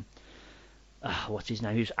what's his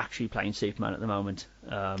name, who's actually playing Superman at the moment,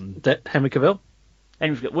 Henry Cavill.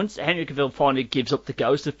 Once Henry Cavill finally gives up the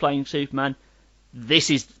ghost of playing Superman,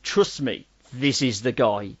 trust me, this is the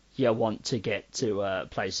guy you want to get to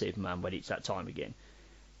play Superman when it's that time again,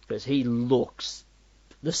 because he looks.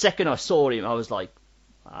 The second I saw him, I was like,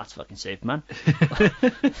 oh, that's fucking Superman.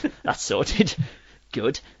 That's sorted.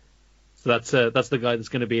 Good. So that's the guy that's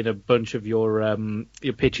going to be in a bunch of your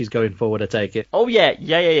pitches going forward, I take it. Oh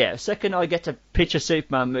yeah. Second I get to pitch a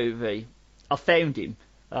Superman movie, I found him.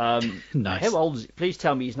 Nice. How old is he? Please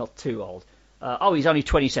tell me he's not too old. He's only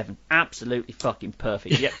 27. Absolutely fucking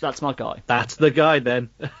perfect. Yep, that's my guy. That's the guy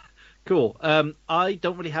then. Cool. I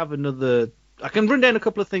don't really have another. I can run down a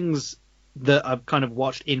couple of things that I've kind of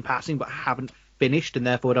watched in passing but haven't finished, and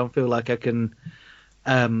therefore I don't feel like I can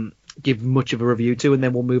give much of a review to, and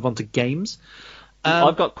then we'll move on to games.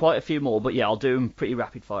 I've got quite a few more, but yeah, I'll do them pretty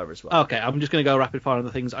rapid fire as well. Okay, I'm just going to go rapid fire on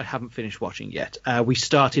the things I haven't finished watching yet. We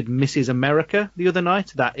started Mrs. America the other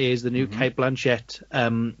night. That is the new Cate Blanchett.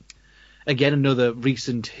 Again, another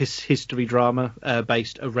recent history drama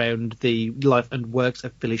based around the life and works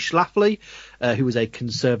of Phyllis Schlafly, who was a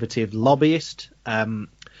conservative lobbyist.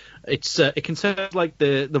 It concerns like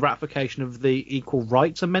the ratification of the Equal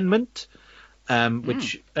Rights Amendment,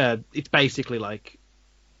 which it's basically like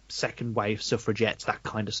second wave suffragettes, that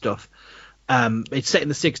kind of stuff. It's set in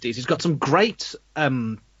the 60s. It's got some great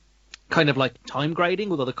kind of like time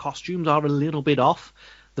grading, although the costumes are a little bit off.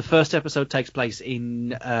 The first episode takes place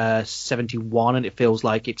in 71, and it feels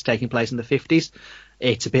like it's taking place in the 50s.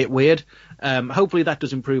 it's a bit weird. Hopefully that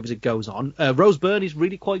does improve as it goes on. Rose Byrne is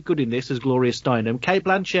really quite good in this as Gloria Steinem. Cate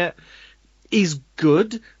Blanchett is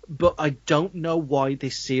good, but I don't know why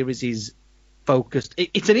this series is focused.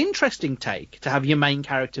 It's an interesting take to have your main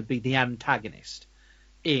character be the antagonist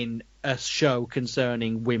in a show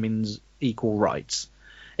concerning women's equal rights.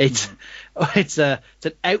 It's an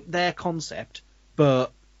out there concept,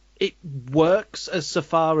 but it works as so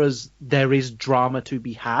far as there is drama to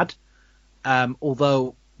be had.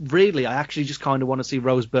 Although really, I actually just kind of want to see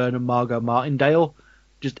Rose Byrne and Margot Martindale.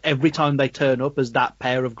 Just every time they turn up as that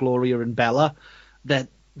pair of Gloria and Bella, they're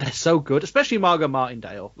so good, especially Margot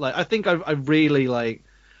Martindale. Like, I think I really like.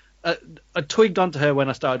 I twigged onto her when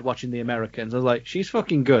I started watching The Americans. I was like, she's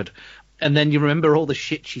fucking good. And then you remember all the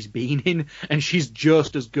shit she's been in, and she's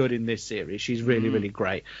just as good in this series. She's really, really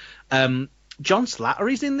great. John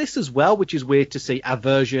Slattery's in this as well, which is weird to see a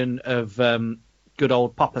version of good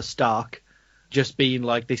old Papa Stark just being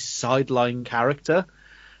like this sideline character.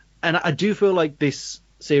 And I do feel like this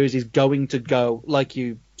series is going to go, like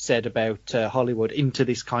you said about Hollywood, into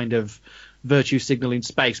this kind of virtue signaling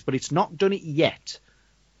space, but it's not done it yet.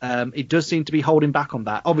 It does seem to be holding back on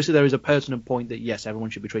that. Obviously, there is a pertinent point that, yes,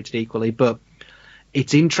 everyone should be treated equally, but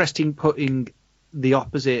it's interesting putting the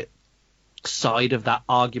opposite side of that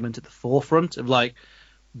argument at the forefront of, like,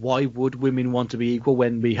 why would women want to be equal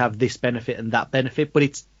when we have this benefit and that benefit? But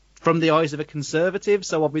it's from the eyes of a conservative,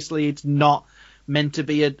 so obviously it's not meant to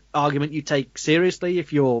be an argument you take seriously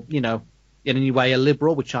if you're, in any way a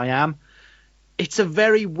liberal, which I am. It's a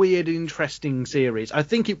very weird, interesting series. I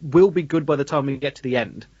think it will be good by the time we get to the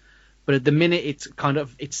end, but at the minute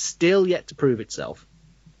it's still yet to prove itself.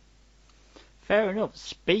 Fair enough.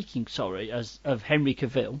 Speaking, of Henry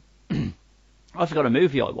Cavill, I forgot a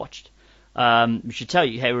movie I watched. We should tell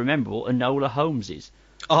you how memorable Enola Holmes is.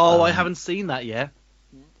 Oh, I haven't seen that yet.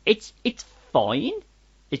 It's fine.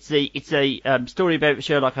 It's a story about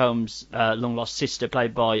Sherlock Holmes' long lost sister,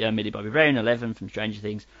 played by Millie Bobby Brown, 11 from Stranger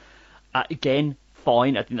Things. Again,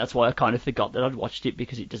 fine. I think that's why I kind of forgot that I'd watched it,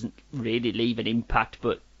 because it doesn't really leave an impact,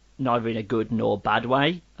 but neither in a good nor bad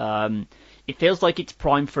way. It feels like it's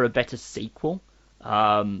primed for a better sequel.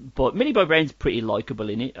 But Millie Bobby Brown's pretty likable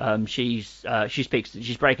in it. She's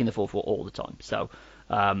breaking the fourth wall all the time. So,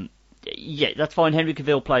 yeah, that's fine. Henry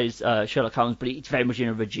Cavill plays Sherlock Holmes, but it's very much in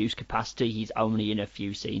a reduced capacity. He's only in a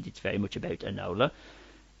few scenes. It's very much about Enola.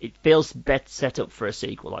 It feels better set up for a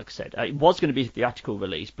sequel, like I said. It was going to be a theatrical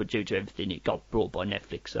release, but due to everything, it got brought by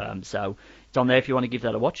Netflix. So it's on there if you want to give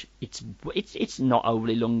that a watch. It's not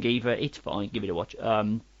overly long either. It's fine. Give it a watch.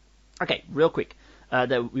 Okay, real quick.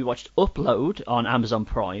 We watched Upload on Amazon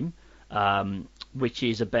Prime, which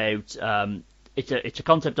is about it's a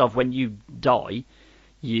concept of when you die,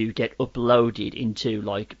 you get uploaded into,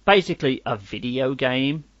 like, basically a video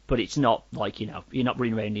game, but it's not like, you're not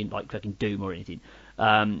running around in like fucking Doom or anything.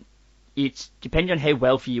 It's depending on how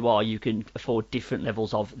wealthy you are, you can afford different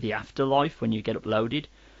levels of the afterlife when you get uploaded.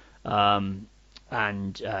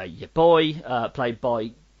 And your boy, played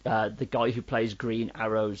by the guy who plays Green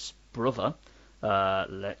Arrow's brother.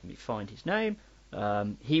 Let me find his name.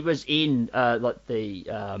 He was in like the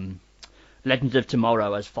Legends of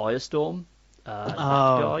Tomorrow as Firestorm.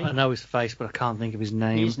 Guy. I know his face, but I can't think of his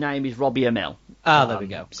name. His name is Robbie Amell. There we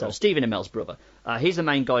go. So cool. Stephen Amell's brother. He's the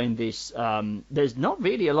main guy in this. There's not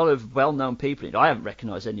really a lot of well-known people in it. I haven't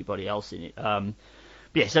recognised anybody else in it.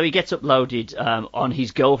 Yeah, so he gets uploaded on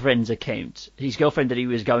his girlfriend's account. His girlfriend that he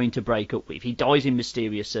was going to break up with. He dies in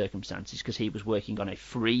mysterious circumstances because he was working on a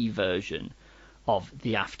free version of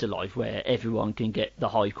the afterlife where everyone can get the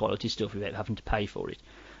high-quality stuff without having to pay for it.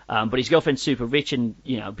 But his girlfriend's super rich, and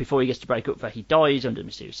before he gets to break up with her, he dies under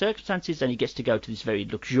mysterious circumstances, and he gets to go to this very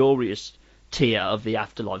luxurious tier of the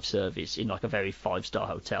afterlife service in like a very 5-star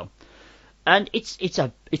hotel. And it's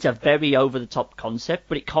a very over the top concept,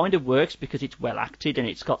 but it kind of works because it's well acted and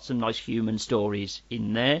it's got some nice human stories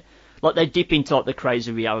in there. Like, they dip into like the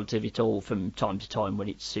crazy reality of it all from time to time when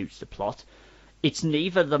it suits the plot. It's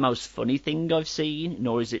neither the most funny thing I've seen,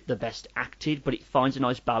 nor is it the best acted, but it finds a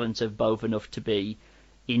nice balance of both enough to be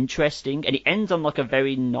interesting, and it ends on like a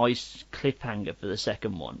very nice cliffhanger for the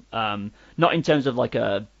second one. Not in terms of like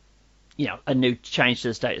a new change to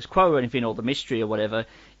the status quo or anything, or the mystery or whatever.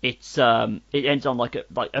 It ends on like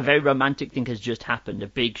a very romantic thing has just happened. A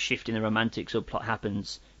big shift in the romantic subplot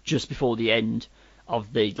happens just before the end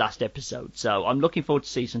of the last episode. So I'm looking forward to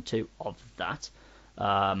season 2 of that.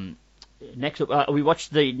 Next up, we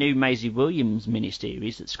watched the new Maisie Williams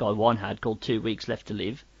miniseries that Sky One had called 2 Weeks Left to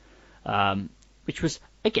Live, which was,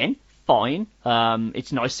 again, fine.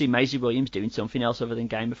 It's nice to see Maisie Williams doing something else other than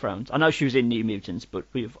Game of Thrones. I know she was in New Mutants, but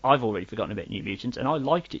I've already forgotten about New Mutants, and I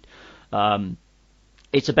liked it.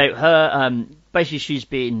 It's about her. Basically, she's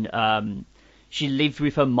been. She lived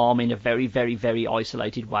with her mom in a very, very, very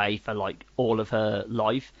isolated way for like all of her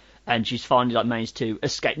life, and she's finally like managed to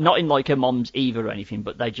escape. Not in like her mom's either or anything,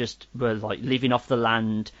 but they just were like living off the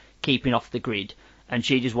land, keeping off the grid, and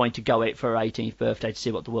she just wanted to go out for her 18th birthday to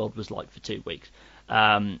see what the world was like for 2 weeks.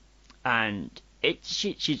 And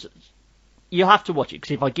she's. You'll have to watch it,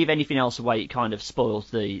 because if I give anything else away, it kind of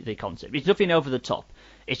spoils the concept. It's nothing over the top.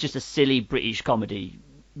 It's just a silly British comedy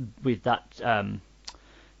with that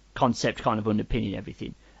concept kind of underpinning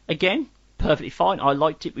everything. Again, perfectly fine. I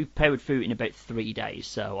liked it. We powered through it in about 3 days,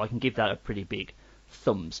 so I can give that a pretty big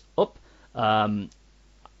thumbs up. I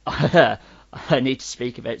need to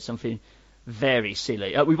speak about something very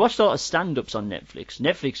silly. We watched a lot of stand-ups on Netflix.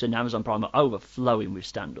 Netflix and Amazon Prime are overflowing with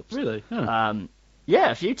stand-ups. Really? Huh.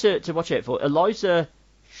 Yeah, a few to watch out for. Eliza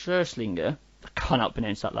Scherslinger, I cannot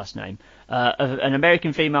pronounce that last name, an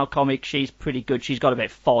American female comic. She's pretty good. She's got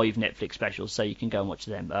about 5 Netflix specials, so you can go and watch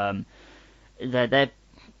them. They're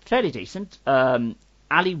fairly decent.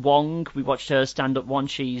 Ali Wong, we watched her stand-up one.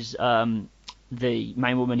 She's the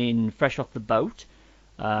main woman in Fresh Off the Boat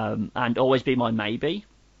and Always Be My Maybe.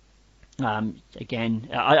 Again,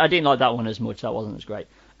 I didn't like that one as much. That wasn't as great.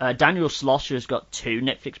 Daniel Sloss has got 2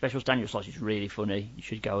 Netflix specials. Daniel Sloss is really funny. You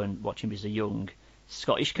should go and watch him. He's a young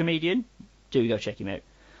Scottish comedian. Do go check him out.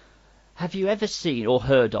 Have you ever seen or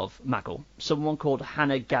heard of, Maggle, someone called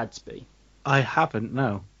Hannah Gadsby? I haven't,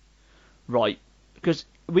 no. Right, because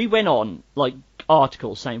we went on like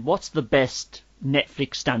articles saying what's the best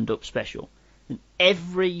Netflix stand-up special, and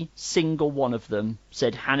every single one of them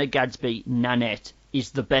said Hannah Gadsby Nanette is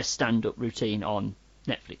the best stand-up routine on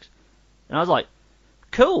Netflix. And I was like,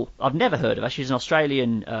 cool, I've never heard of her. She's an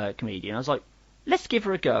Australian comedian. I was like, let's give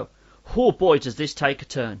her a go. Oh boy, does this take a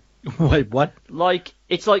turn. Wait, what? Like,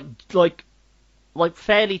 it's like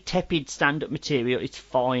fairly tepid stand-up material. It's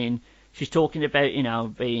fine. She's talking about,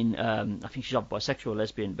 being, I think she's not bisexual or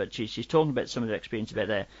lesbian, but she's talking about some of the experience about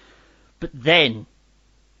there. But then,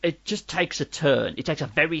 it just takes a turn. It takes a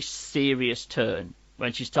very serious turn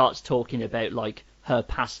when she starts talking about, like, her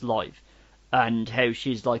past life. And how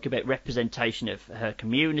she's like about representation of her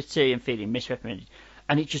community and feeling misrepresented.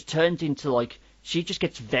 And it just turns into like, she just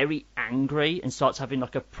gets very angry and starts having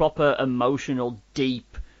like a proper emotional,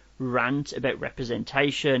 deep rant about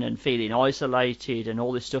representation and feeling isolated and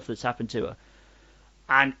all this stuff that's happened to her.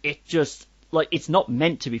 And it just, like, it's not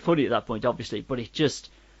meant to be funny at that point, obviously, but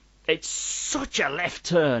it's such a left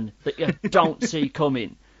turn that you don't see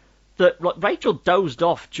coming. That like Rachel dozed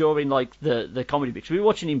off during like the comedy bits. We were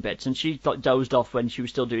watching in bed, and she like dozed off when she was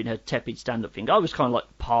still doing her tepid stand-up thing. I was kind of like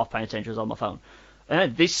half paying attention. I was on my phone, and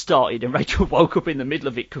then this started, and Rachel woke up in the middle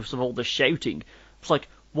of it because of all the shouting. I was like,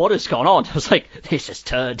 "What has gone on?" I was like, "This has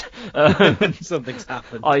turned. Something's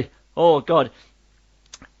happened." Oh god.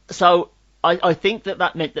 So I think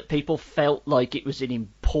that meant that people felt like it was an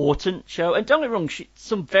important show. And don't get me wrong,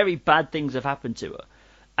 some very bad things have happened to her,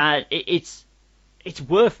 and it's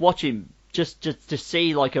worth watching just to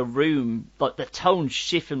see like a room, like the tone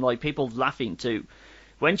shift and like people laughing too.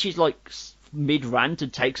 When she's like mid-rant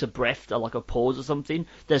and takes a breath or like a pause or something,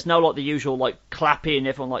 there's no like the usual like clapping,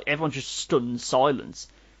 everyone's just stunned silence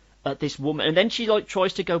at this woman. And then she like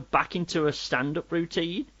tries to go back into a stand-up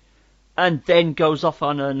routine and then goes off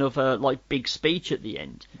on another like big speech at the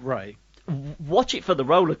end. Right. Watch it for the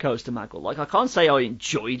roller coaster, Maggle. Like, I can't say I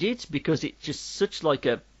enjoyed it because it's just such like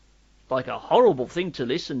a horrible thing to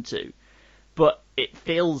listen to, but it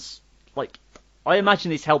feels like, I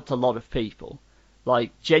imagine this helped a lot of people.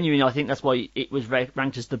 Like, genuinely, I think that's why it was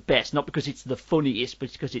ranked as the best, not because it's the funniest,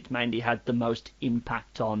 but because it's mainly had the most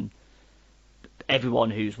impact on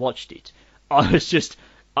everyone who's watched it.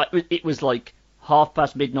 It was like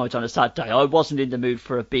midnight on a Saturday. I wasn't in the mood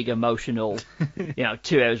for a big emotional,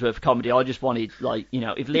 2 hours worth of comedy. I just wanted, like,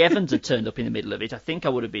 if Lee Evans had turned up in the middle of it, I think I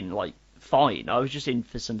would have been like, fine. I was just in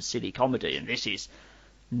for some silly comedy, and this is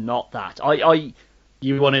not that.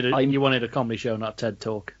 You wanted a comedy show, not TED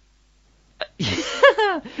Talk.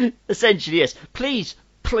 Essentially, yes. Please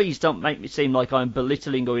don't make me seem like I'm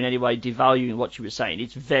belittling or in any way devaluing what you were saying.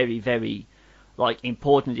 It's very, very like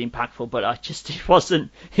important and impactful, but it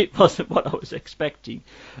wasn't what I was expecting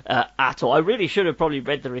at all. I really should have probably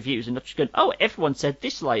read the reviews and not just gone, oh, everyone said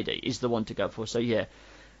this lady is the one to go for. So yeah.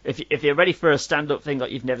 If you're ready for a stand-up thing that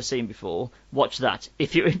you've never seen before, watch that.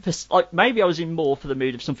 If you're in like, maybe I was in more for the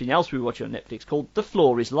mood of something else we were watching on Netflix called The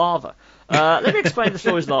Floor is Lava. Let me explain The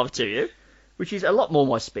Floor is Lava to you, which is a lot more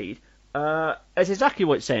my speed. It's exactly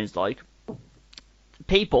what it sounds like.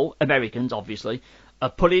 People, Americans obviously, are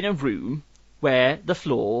put in a room where the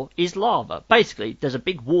floor is lava. Basically, there's a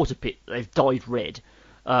big water pit that they've dyed red.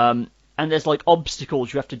 And and there's like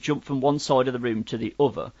obstacles you have to jump from one side of the room to the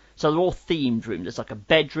other. So they're all themed rooms. There's like a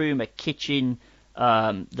bedroom, a kitchen,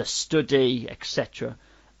 the study, etc.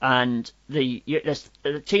 And there's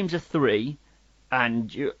teams of 3,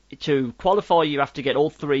 and to qualify you have to get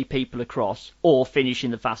all 3 people across or finish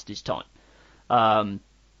in the fastest time.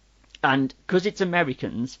 And because it's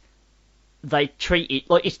Americans, they treat it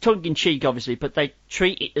like it's tongue-in-cheek, obviously, but they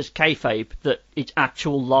treat it as kayfabe that it's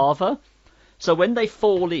actual lava. So when they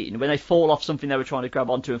fall off something they were trying to grab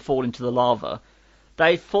onto and fall into the lava,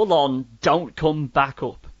 they full on don't come back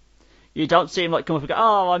up. You don't see them like come up and go,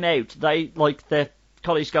 "Oh, I'm out." They like their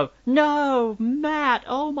colleagues go, "No, Matt,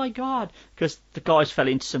 oh my God," because the guys fell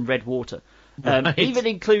into some red water. Right. Even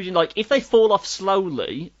including, like, if they fall off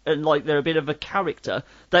slowly and, like, they're a bit of a character,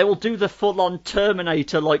 they will do the full-on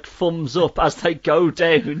Terminator, like, thumbs up as they go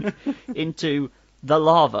down into the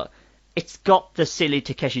lava. It's got the silly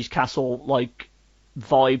Takeshi's Castle, like,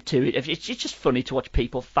 vibe to it. It's just funny to watch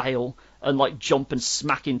people fail and, like, jump and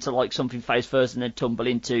smack into, like, something face first and then tumble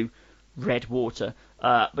into red water.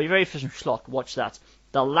 But you're very fish and schlock, watch that.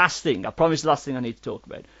 The last thing I need to talk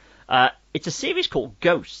about. It's a series called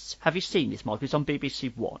Ghosts. Have you seen this, Michael? It's on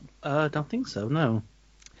BBC One. I don't think so, no.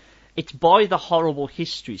 It's by the Horrible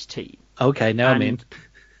Histories team. Okay, now I'm in.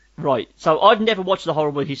 Right, so I've never watched the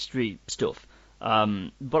Horrible History stuff,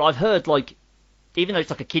 but I've heard, like, even though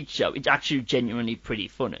it's like a kid's show, it's actually genuinely pretty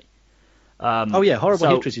funny. Oh yeah, Horrible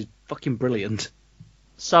Histories is fucking brilliant.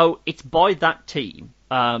 So it's by that team.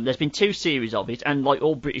 There's been 2 series of it, and like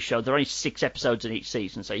all British shows, there are only 6 episodes in each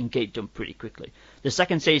season, so you can get it done pretty quickly. The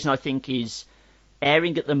second season, I think, is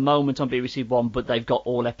airing at the moment on BBC One, but they've got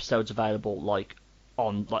all episodes available like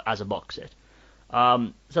as a box set.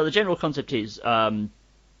 So the general concept is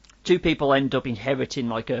 2 people end up inheriting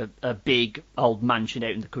like a big old mansion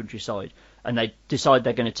out in the countryside, and they decide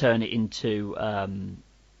they're going to turn it into a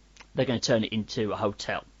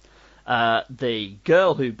hotel. The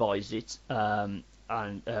girl who buys it, and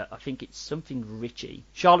I think it's something Ritchie,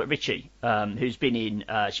 Charlotte Ritchie, who's been in,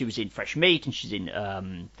 she was in Fresh Meat, and she's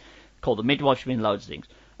in Called the Midwife, she's been in loads of things.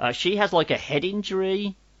 She has like a head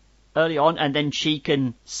injury early on, and then she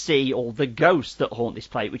can see all the ghosts that haunt this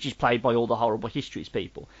place, which is played by all the Horrible Histories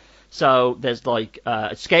people. So there's like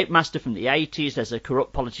a escape master from the 80s, there's a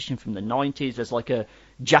corrupt politician from the 90s, there's like a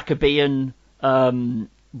Jacobean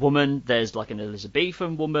woman, there's like an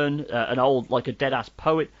Elizabethan woman, an old, like a dead-ass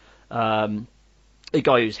poet, a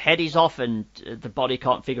guy whose head is off and the body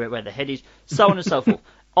can't figure out where the head is, so on and so forth.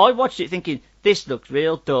 I watched it thinking, this looks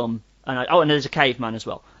real dumb, and and there's a caveman as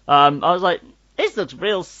well. I was like, this looks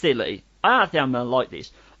real silly. I don't think I'm going to like this.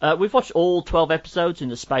 We've watched all 12 episodes in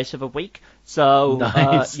the space of a week, so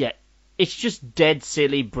nice. Yeah, it's just dead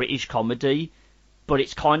silly British comedy, but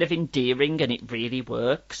it's kind of endearing and it really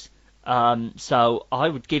works. So I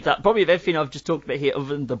would give that, probably of everything I've just talked about here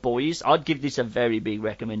other than The Boys, I'd give this a very big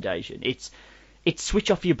recommendation. It's switch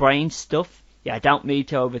off your brain stuff. Yeah, I don't mean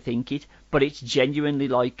to overthink it, but it's genuinely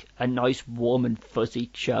like a nice, warm and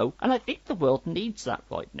fuzzy show, and I think the world needs that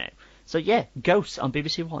right now. So yeah, Ghosts on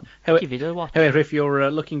BBC One. Give it a watch. However, if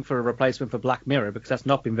you're looking for a replacement for Black Mirror, because that's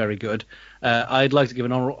not been very good, I'd like to give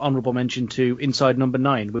an honourable mention to Inside Number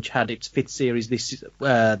 9, which had its 5th series this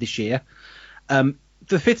year.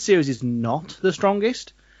 The 5th series is not the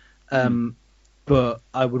strongest, but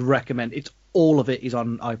I would recommend all of it is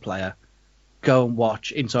on iPlayer. Go and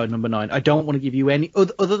watch Inside Number 9. I don't want to give you any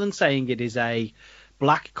other than saying it is a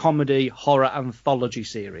black comedy horror anthology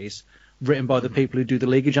series written by the people who do The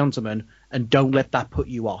League of Gentlemen, and don't let that put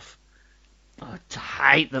you off. I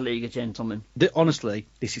hate The League of Gentlemen. Honestly,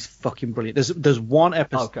 this is fucking brilliant. There's one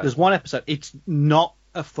episode. Okay. There's one episode. It's not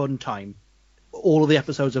a fun time. All of the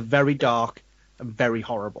episodes are very dark and very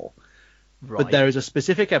horrible. Right. But there is a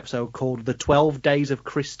specific episode called The 12 Days of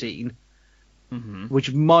Christine,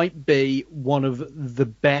 which might be one of the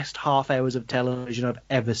best half hours of television I've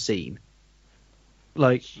ever seen.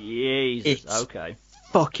 Like, Jesus, okay.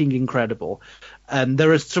 Fucking incredible.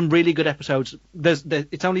 There are some really good episodes.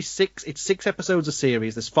 It's 6 episodes a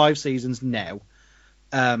series. There's 5 seasons now,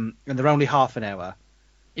 and they're only half an hour.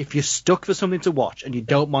 If you're stuck for something to watch and you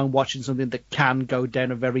don't mind watching something that can go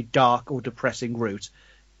down a very dark or depressing route,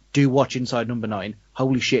 do watch Inside Number 9.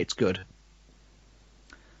 Holy shit, it's good.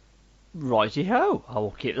 Righty-ho. I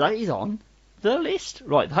will keep that. Is on the list.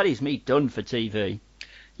 Right, that is me done for TV.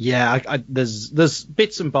 Yeah, there's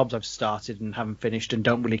bits and bobs I've started and haven't finished and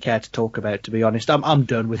don't really care to talk about, to be honest. I'm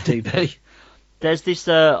done with TV. There's this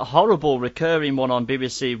horrible recurring one on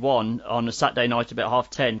BBC One on a Saturday night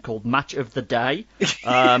about 10:30 called Match of the Day.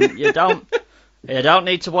 You don't You don't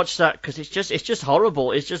need to watch that because it's just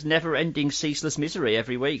horrible. It's just never-ending, ceaseless misery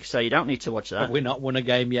every week. So you don't need to watch that. Have we not won a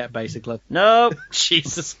game yet, basically? No.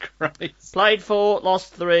 Jesus Christ. Played 4,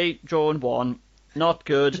 lost 3, drawn 1. Not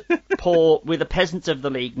good. Poor. We're the peasants of the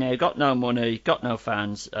league now. Got no money. Got no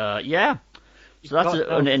fans. Yeah. So that's an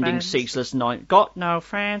unending, ceaseless night. Got no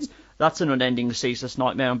fans. That's an unending, ceaseless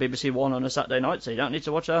nightmare on BBC One on a Saturday night. So you don't need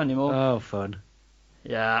to watch that anymore. Oh, fun.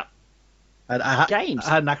 Yeah. Games. I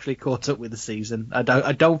hadn't actually caught up with the season. I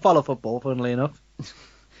don't follow football, funnily enough.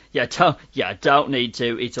 Don't need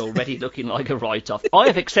to. It's already looking like a write-off. I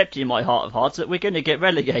have accepted in my heart of hearts that we're going to get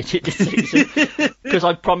relegated this season because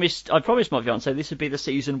I promised my fiancée this would be the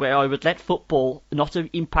season where I would let football not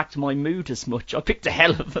impact my mood as much. I picked a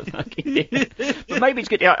hell of a fucking thing. But maybe it's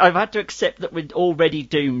good. I've had to accept that we're already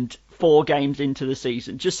doomed 4 games into the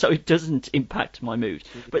season just so it doesn't impact my mood.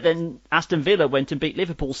 But then Aston Villa went and beat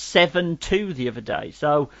Liverpool 7-2 the other day.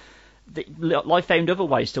 So life found other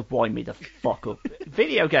ways to wind me the fuck up.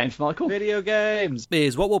 Video games, Michael. Video games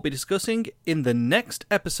is what we'll be discussing in the next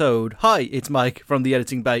episode. Hi, it's Mike from The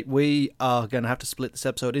Editing Bay. We are going to have to split this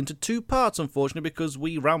episode into 2 parts, unfortunately, because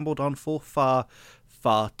we rambled on for far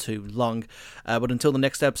too long. But until the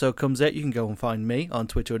next episode comes out, you can go and find me on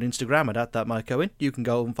Twitter and Instagram at @thatmikeowen. You can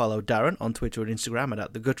go and follow Darren on Twitter and Instagram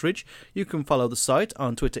at @theGutridge. You can follow the site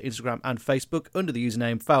on Twitter, Instagram and Facebook under the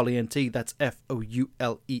username FoulENT. That's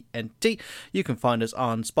FOULENT. You can find us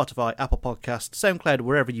on Spotify, Apple Podcasts, SoundCloud,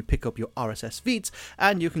 wherever you pick up your RSS feeds.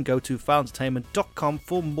 And you can go to foulentertainment.com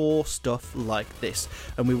for more stuff like this.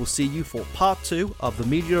 And we will see you for part 2 of the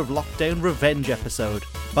Media of Lockdown Revenge episode.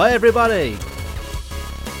 Bye, everybody!